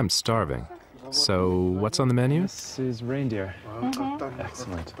 I'm starving. So what's on the menu? This is reindeer.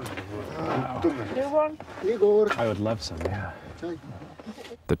 Excellent. Do you want? I would love some, yeah.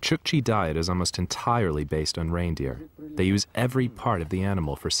 The Chukchi diet is almost entirely based on reindeer. They use every part of the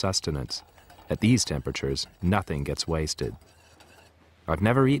animal for sustenance. At these temperatures, nothing gets wasted. I've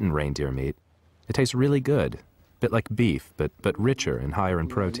never eaten reindeer meat. It tastes really good, bit like beef, but richer and higher in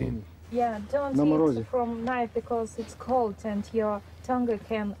protein. Yeah, don't eat from knife because it's cold and your tongue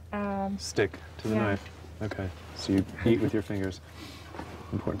can... Stick to the knife. Okay, so you eat with your fingers.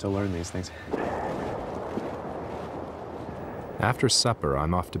 Important to learn these things. After supper,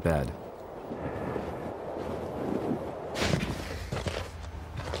 I'm off to bed.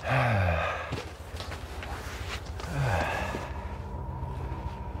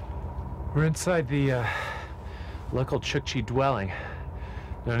 We're inside the local Chukchi dwelling,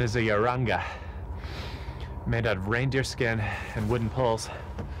 known as a Yaranga, made out of reindeer skin and wooden poles.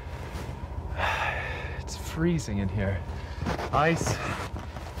 It's freezing in here. Ice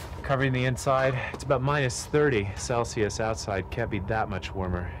covering the inside. It's about minus 30 Celsius outside. Can't be that much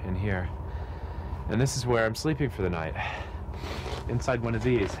warmer in here. And this is where I'm sleeping for the night, inside one of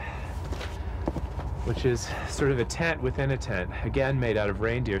these, which is sort of a tent within a tent, again made out of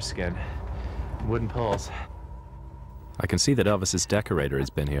reindeer skin, wooden poles. I can see that Elvis's decorator has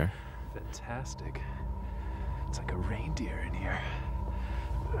been here. Fantastic. It's like a reindeer in here.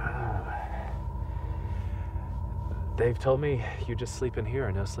 They've told me you just sleep in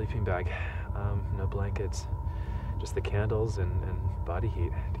here, no sleeping bag, no blankets, just the candles and body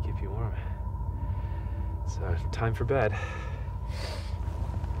heat to keep you warm. So, time for bed.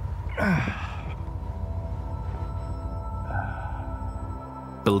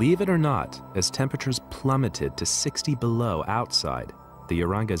 Believe it or not, as temperatures plummeted to 60 below outside, the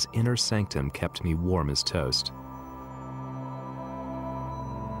Yaranga's inner sanctum kept me warm as toast.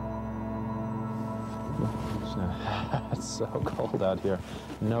 It's so cold out here.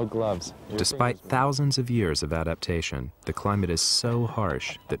 No gloves. Despite thousands of years of adaptation, the climate is so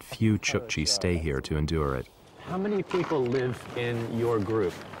harsh that few Chukchi stay here to endure it. How many people live in your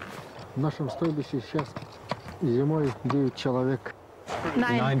group? В нашем стойбище сейчас зимой 9 человек.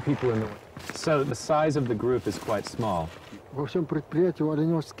 9 people in the... So the size of the group is quite small. Во всем предприятии в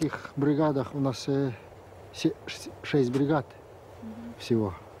оленевских бригадах у нас 6 бригад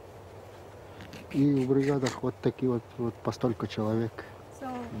всего. И в бригадах вот такие вот по столько человек. So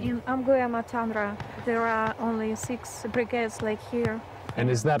in Amgoyama Tundra, there are only 6 brigades like here. And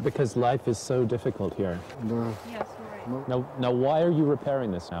is that because life is so difficult here? Да. Yes, you're right. Now why are you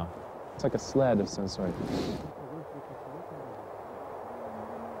repairing this now? It's like a sled of some sort.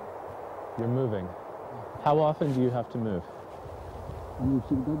 You're moving. How often do you have to move? Они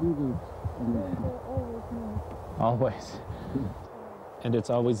всегда двигаются. Always. And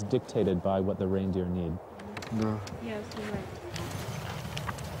it's always dictated by what the reindeer need. Да. Yes, you're right.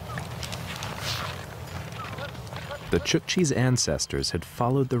 The Chukchi's ancestors had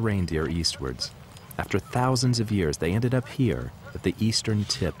followed the reindeer eastwards. After thousands of years, they ended up here, at the eastern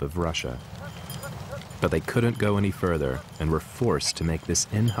tip of Russia. But they couldn't go any further and were forced to make this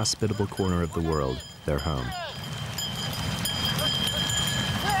inhospitable corner of the world their home.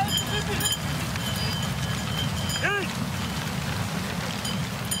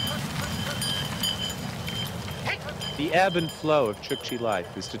 The ebb and flow of Chukchi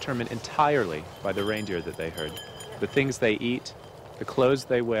life is determined entirely by the reindeer that they herd. The things they eat, the clothes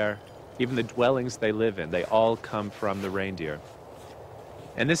they wear, even the dwellings they live in, they all come from the reindeer.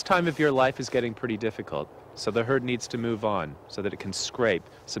 And this time of year, life is getting pretty difficult. So the herd needs to move on so that it can scrape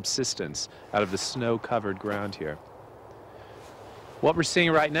subsistence out of the snow-covered ground here. What we're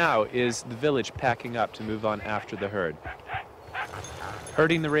seeing right now is the village packing up to move on after the herd.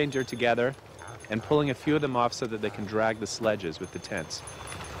 Herding the reindeer together and pulling a few of them off so that they can drag the sledges with the tents.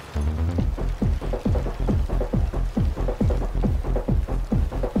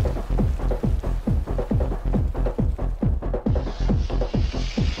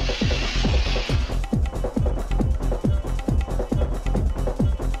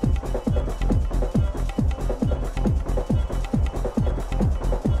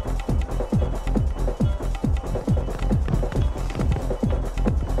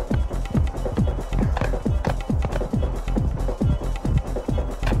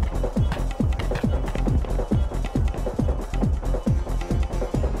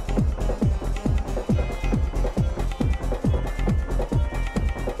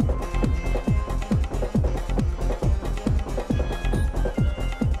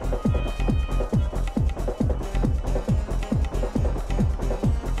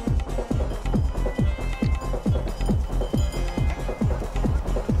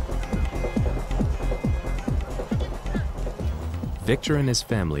 Victor and his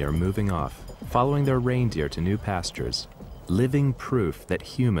family are moving off, following their reindeer to new pastures, living proof that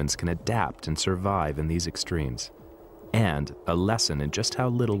humans can adapt and survive in these extremes, and a lesson in just how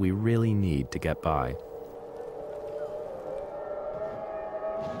little we really need to get by.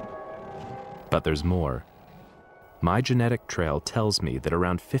 But there's more. My genetic trail tells me that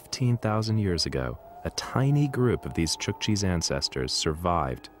around 15,000 years ago, a tiny group of these Chukchi's ancestors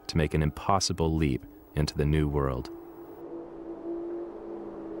survived to make an impossible leap into the New World.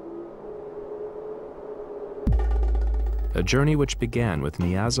 A journey which began with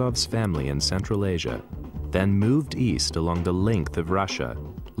Niazov's family in Central Asia, then moved east along the length of Russia,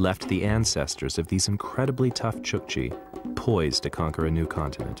 left the ancestors of these incredibly tough Chukchi poised to conquer a new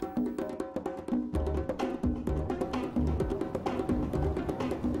continent.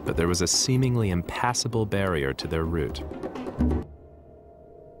 But there was a seemingly impassable barrier to their route.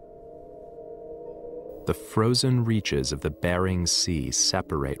 The frozen reaches of the Bering Sea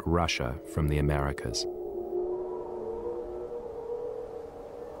separate Russia from the Americas.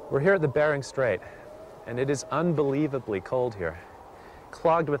 We're here at the Bering Strait, and it is unbelievably cold here.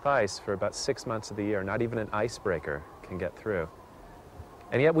 Clogged with ice for about 6 months of the year. Not even an icebreaker can get through.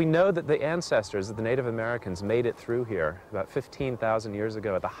 And yet we know that the ancestors of the Native Americans made it through here about 15,000 years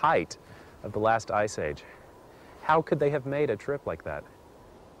ago at the height of the last ice age. How could they have made a trip like that?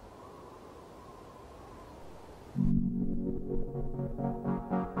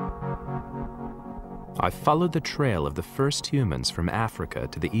 I followed the trail of the first humans from Africa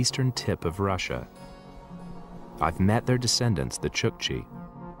to the eastern tip of Russia. I've met their descendants, the Chukchi.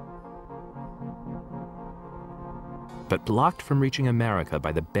 But blocked from reaching America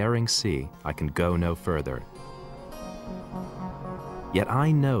by the Bering Sea, I can go no further. Yet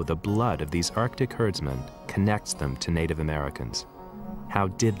I know the blood of these Arctic herdsmen connects them to Native Americans. How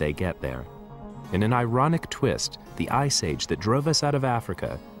did they get there? In an ironic twist, the ice age that drove us out of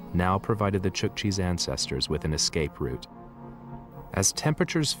Africa now provided the Chukchi's ancestors with an escape route. As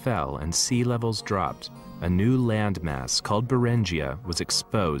temperatures fell and sea levels dropped, a new landmass called Beringia was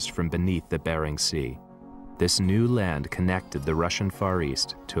exposed from beneath the Bering Sea. This new land connected the Russian Far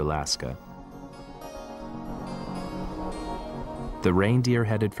East to Alaska. The reindeer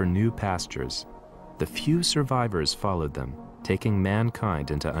headed for new pastures. The few survivors followed them, taking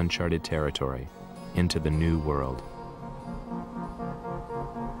mankind into uncharted territory, into the New World.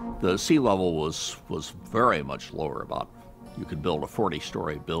 The sea level was very much lower. About, you could build a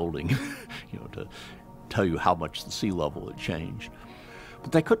 40-story building, to tell you how much the sea level had changed.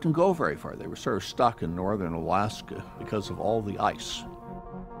 But they couldn't go very far. They were sort of stuck in northern Alaska because of all the ice.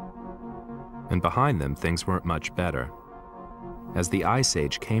 And behind them, things weren't much better. As the Ice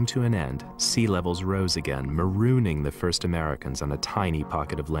Age came to an end, sea levels rose again, marooning the first Americans on a tiny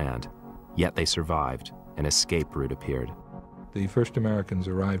pocket of land. Yet they survived. An escape route appeared. The first Americans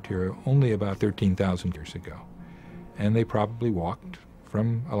arrived here only about 13,000 years ago. And they probably walked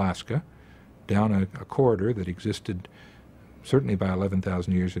from Alaska down a corridor that existed certainly by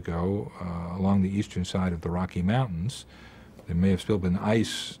 11,000 years ago along the eastern side of the Rocky Mountains. There may have still been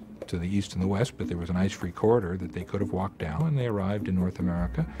ice to the east and the west, but there was an ice-free corridor that they could have walked down, and they arrived in North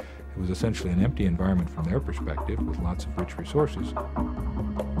America. It was essentially an empty environment from their perspective with lots of rich resources.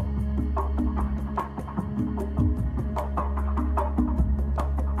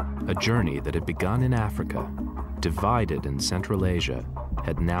 A journey that had begun in Africa, divided in Central Asia,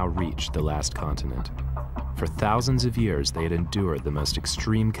 had now reached the last continent. For thousands of years, they had endured the most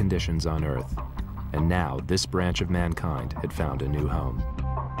extreme conditions on Earth, and now this branch of mankind had found a new home.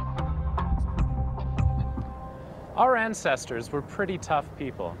 Our ancestors were pretty tough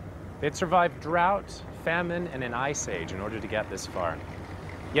people. They'd survived drought, famine, and an ice age in order to get this far.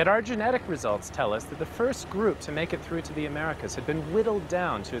 Yet our genetic results tell us that the first group to make it through to the Americas had been whittled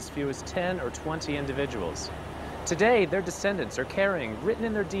down to as few as 10 or 20 individuals. Today, their descendants are carrying, written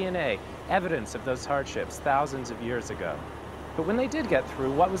in their DNA, evidence of those hardships thousands of years ago. But when they did get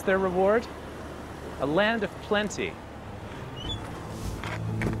through, what was their reward? A land of plenty.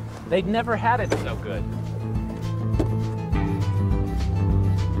 They'd never had it so good.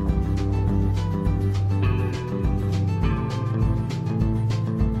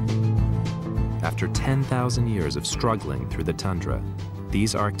 After 10,000 years of struggling through the tundra,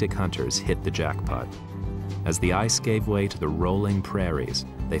 these Arctic hunters hit the jackpot. As the ice gave way to the rolling prairies,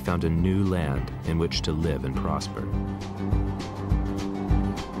 they found a new land in which to live and prosper.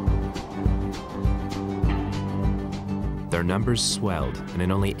 Their numbers swelled, and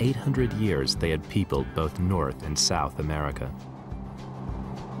in only 800 years, they had peopled both North and South America.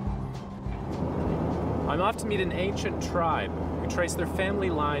 I'm off to meet an ancient tribe who traced their family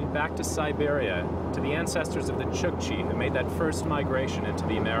line back to Siberia, to the ancestors of the Chukchi who made that first migration into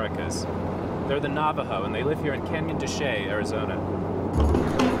the Americas. They're the Navajo, and they live here in Canyon de Chelly, Arizona.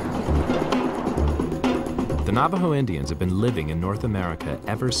 The Navajo Indians have been living in North America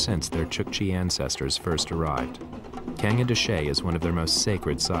ever since their Chukchi ancestors first arrived. Canyon de Chelly is one of their most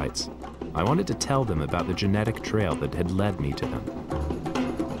sacred sites. I wanted to tell them about the genetic trail that had led me to them.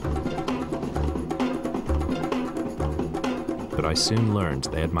 But I soon learned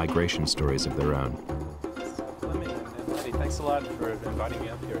they had migration stories of their own. Thanks a lot for inviting me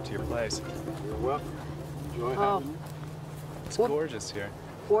up here to your place. You're welcome. Enjoy having me. It's gorgeous here.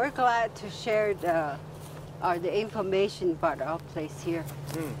 We're glad to share the information about our place here.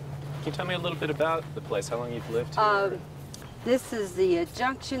 Can you tell me a little bit about the place, how long you've lived here? This is the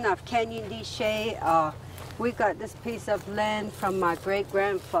junction of Canyon de Chelly. We got this piece of land from my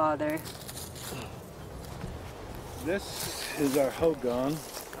great-grandfather. This is our hogan.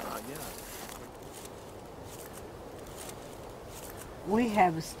 We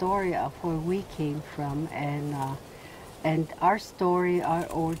have a story of where we came from, and our story, our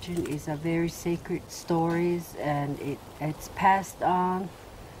origin, is a very sacred stories, and it's passed on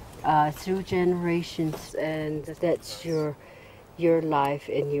through generations, and that's your life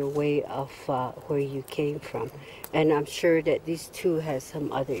and your way of where you came from. And I'm sure that these two has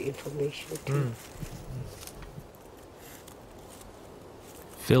some other information too.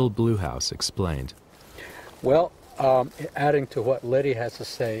 Phil Bluehouse explained. Well, adding to what Letty has to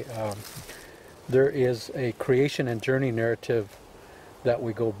say, there is a creation and journey narrative that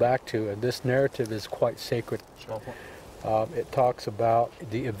we go back to, and this narrative is quite sacred. It talks about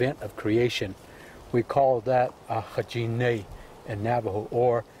the event of creation. We call that a hajine in Navajo,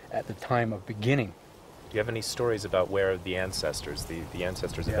 or at the time of beginning. Do you have any stories about where the ancestors, the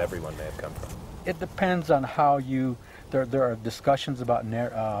ancestors of everyone may have come from? It depends on how you, there are discussions about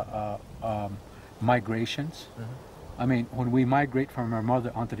migrations. I mean, when we migrate from our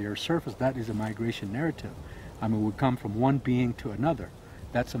mother onto the Earth's surface, that is a migration narrative. I mean, we come from one being to another.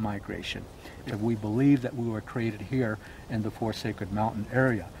 That's a migration. If we believe that we were created here in the Four Sacred Mountain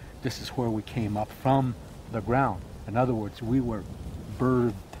area, this is where we came up from the ground. In other words, we were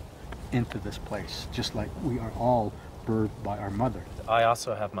birthed into this place, just like we are all birthed by our mother. I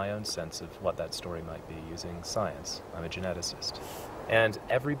also have my own sense of what that story might be using science. I'm a geneticist. And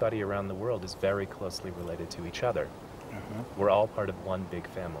everybody around the world is very closely related to each other. We're all part of one big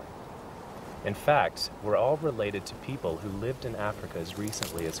family. In fact, we're all related to people who lived in Africa as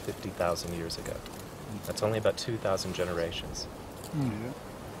recently as 50,000 years ago. That's only about 2,000 generations.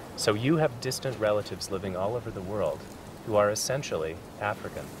 So you have distant relatives living all over the world who are essentially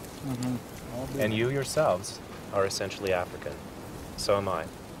African. And you yourselves are essentially African. So am I.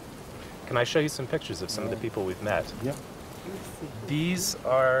 Can I show you some pictures of some of the people we've met? Yep. These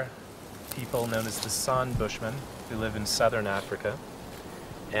are people known as the San Bushmen who live in southern Africa.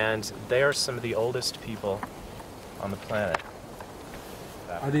 And they are some of the oldest people on the planet.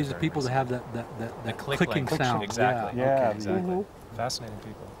 Are these the people that have that clicking sound? Exactly. Yeah. Okay, exactly. Fascinating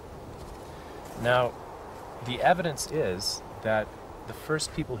people. Now, the evidence is that the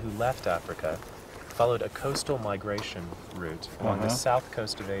first people who left Africa followed a coastal migration route along the south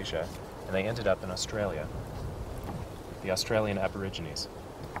coast of Asia, and they ended up in Australia. The Australian Aborigines.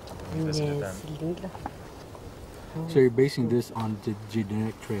 We visited them. So you're basing this on the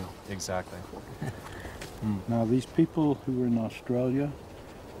genetic trail? Exactly. Now these people who were in Australia,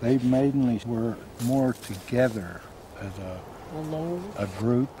 They mainly were more together as a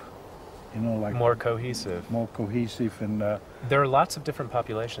group, you know, like more cohesive. More cohesive, and there are lots of different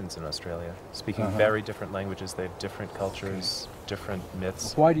populations in Australia, speaking very different languages. They have different cultures, different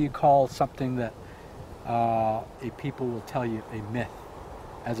myths. Why do you call something that a people will tell you a myth,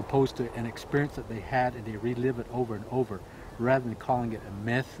 as opposed to an experience that they had and they relive it over and over, rather than calling it a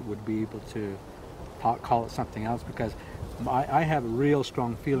myth? Would be able to call it something else, because I have a real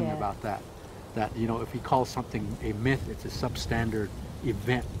strong feeling about that. That, you know, if you call something a myth, it's a substandard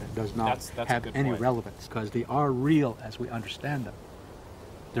event that does not have any relevance, because they are real as we understand them.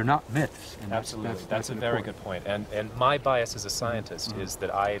 They're not myths. And absolutely, that's a very good point. And my bias as a scientist is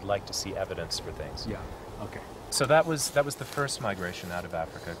that I like to see evidence for things. Yeah. Okay. So that was the first migration out of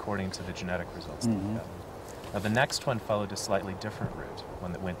Africa, according to the genetic results that we got. Now the next one followed a slightly different route,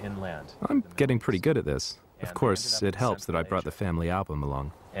 one that went inland. I'm getting pretty good at this. Of course, it helps that I brought the family album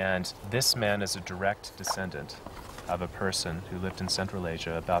along. And this man is a direct descendant of a person who lived in Central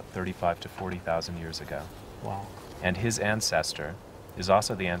Asia about 35 to 40,000 years ago. Wow. And his ancestor is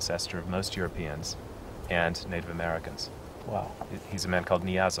also the ancestor of most Europeans and Native Americans. Wow. He's a man called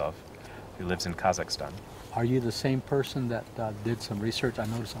Niazov, who lives in Kazakhstan. Are you the same person that did some research I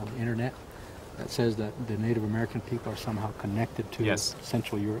noticed on the internet that says that the Native American people are somehow connected to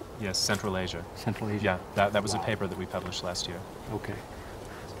Central Europe? Yes, Central Asia. Central Asia. Yeah, that was a paper that we published last year. Okay.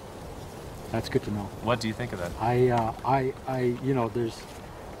 That's good to know. What do you think of that? I you know,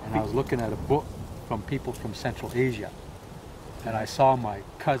 and I was looking at a book from people from Central Asia, and I saw my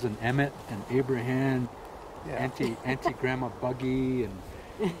cousin Emmett and Abraham, Auntie Grandma Buggy, and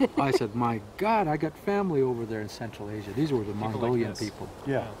I said, my God, I got family over there in Central Asia. These were the Mongolian people.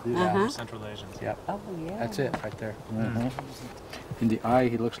 Yeah. Central Asians. Yep. Oh, yeah. That's it right there. In the eye,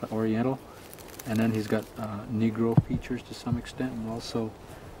 he looks like Oriental, and then he's got Negro features to some extent, and also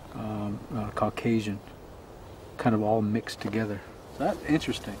Caucasian, kind of all mixed together. So that's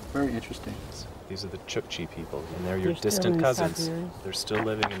interesting, very interesting. These are the Chukchi people, and they're your distant cousins. They're still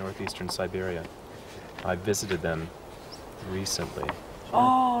living in northeastern Siberia. I visited them recently.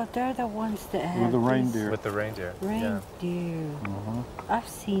 Oh, they're the ones that have with the reindeer. With the reindeer. Reindeer. I've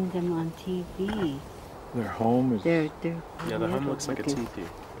seen them on TV. Their home is... Yeah, the home looks like a teepee.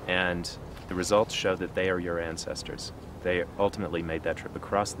 And the results show that they are your ancestors. They ultimately made that trip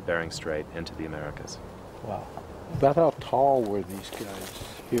across the Bering Strait into the Americas. Wow. About how tall were these guys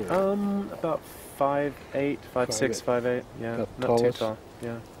here? About 5'8", 5'6", 5'8". Yeah, not too tall.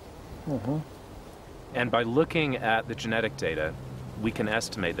 Yeah. And by looking at the genetic data, we can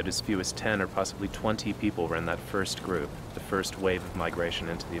estimate that as few as 10 or possibly 20 people were in that first group, the first wave of migration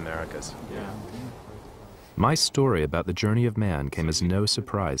into the Americas. Yeah. My story about the journey of man came as no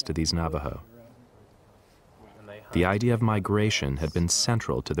surprise to these Navajo. The idea of migration had been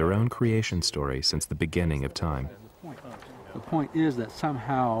central to their own creation story since the beginning of time. The point is that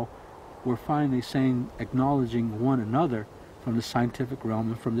somehow we're finally acknowledging one another from the scientific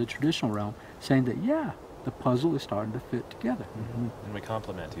realm and from the traditional realm, saying that, yeah, the puzzle is starting to fit together. And we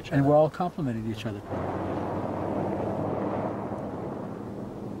complement each other. And we're all complementing each other.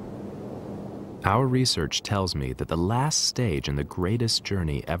 Our research tells me that the last stage in the greatest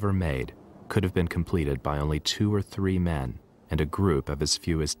journey ever made could have been completed by only 2 or 3 men and a group of as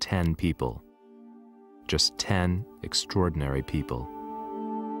few as 10 people. Just 10 extraordinary people.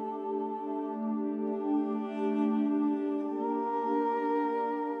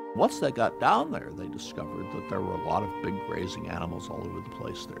 Once they got down there, they discovered that there were a lot of big grazing animals all over the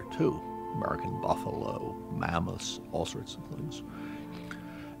place there too. American buffalo, mammoths, all sorts of things.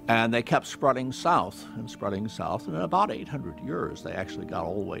 And they kept spreading south, and in about 800 years, they actually got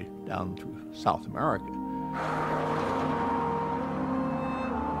all the way down through South America.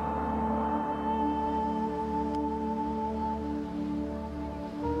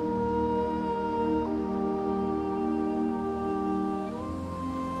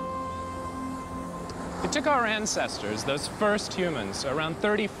 It took our ancestors, those first humans, around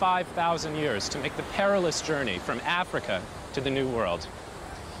 35,000 years to make the perilous journey from Africa to the New World.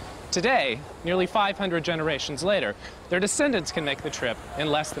 Today, nearly 500 generations later, their descendants can make the trip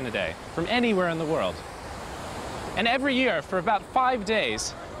in less than a day, from anywhere in the world. And every year, for about 5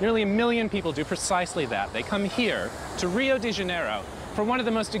 days, nearly 1 million people do precisely that. They come here to Rio de Janeiro for one of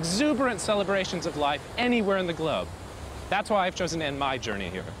the most exuberant celebrations of life anywhere in the globe. That's why I've chosen to end my journey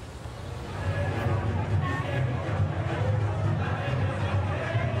here.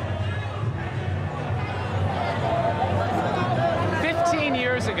 15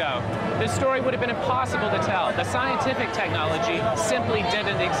 years ago, this story would have been impossible to tell. The scientific technology simply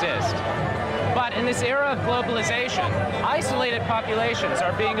didn't exist. But in this era of globalization, isolated populations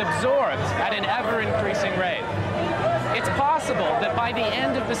are being absorbed at an ever-increasing rate. It's possible that by the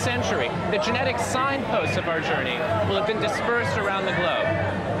end of the century, the genetic signposts of our journey will have been dispersed around the globe.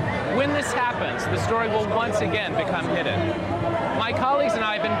 When this happens, the story will once again become hidden. My colleagues and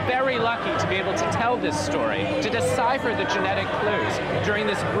I have been very lucky to be able to tell this story, to decipher the genetic clues during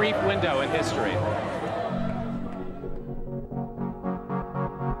this brief window in history.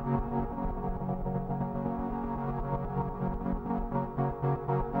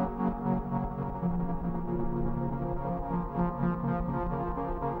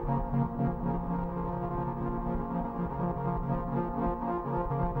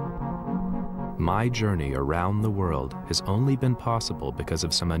 My journey around the world has only been possible because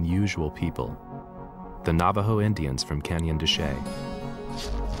of some unusual people. The Navajo Indians from Canyon de Chelly,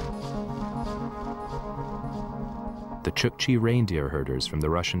 the Chukchi reindeer herders from the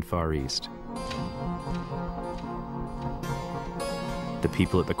Russian Far East, the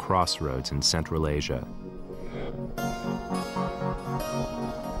people at the crossroads in Central Asia,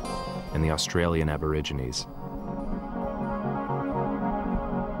 and the Australian Aborigines.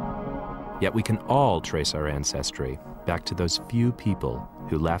 Yet we can all trace our ancestry back to those few people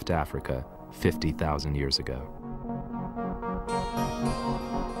who left Africa 50,000 years ago.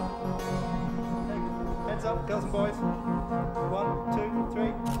 Heads up, girls and boys. 1, 2,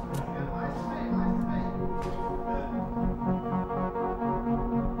 3.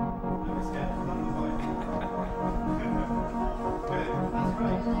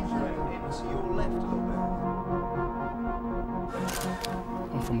 It's your left a little bit.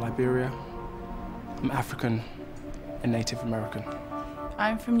 I'm from Liberia. I'm African and Native American.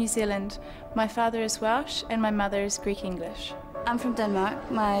 I'm from New Zealand. My father is Welsh and my mother is Greek English. I'm from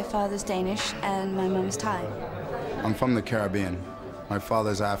Denmark. My father's Danish and my mum is Thai. I'm from the Caribbean. My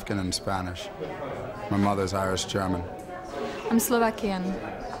father's African and Spanish. My mother's Irish German. I'm Slovakian.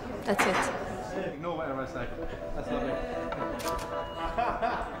 That's it. Ignore whatever I say. That's lovely.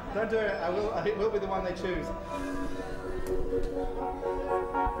 Don't do it. It will be the one they choose.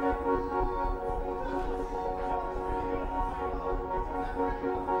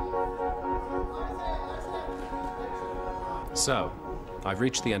 So, I've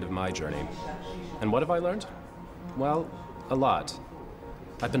reached the end of my journey. And what have I learned? Well, a lot.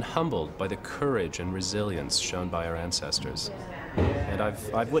 I've been humbled by the courage and resilience shown by our ancestors. And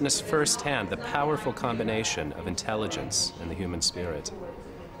I've witnessed firsthand the powerful combination of intelligence and the human spirit.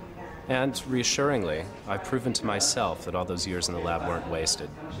 And reassuringly, I've proven to myself that all those years in the lab weren't wasted.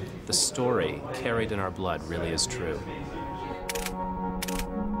 The story carried in our blood really is true.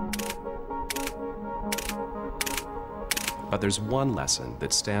 But there's one lesson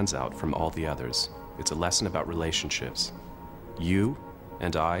that stands out from all the others. It's a lesson about relationships. You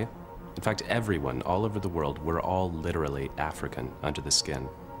and I, in fact everyone all over the world, we're all literally African under the skin.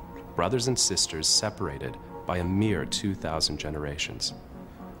 Brothers and sisters separated by a mere 2,000 generations.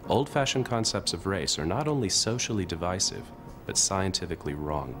 Old-fashioned concepts of race are not only socially divisive, but scientifically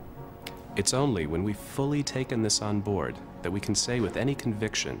wrong. It's only when we've fully taken this on board that we can say with any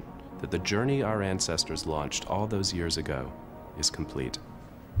conviction that the journey our ancestors launched all those years ago is complete.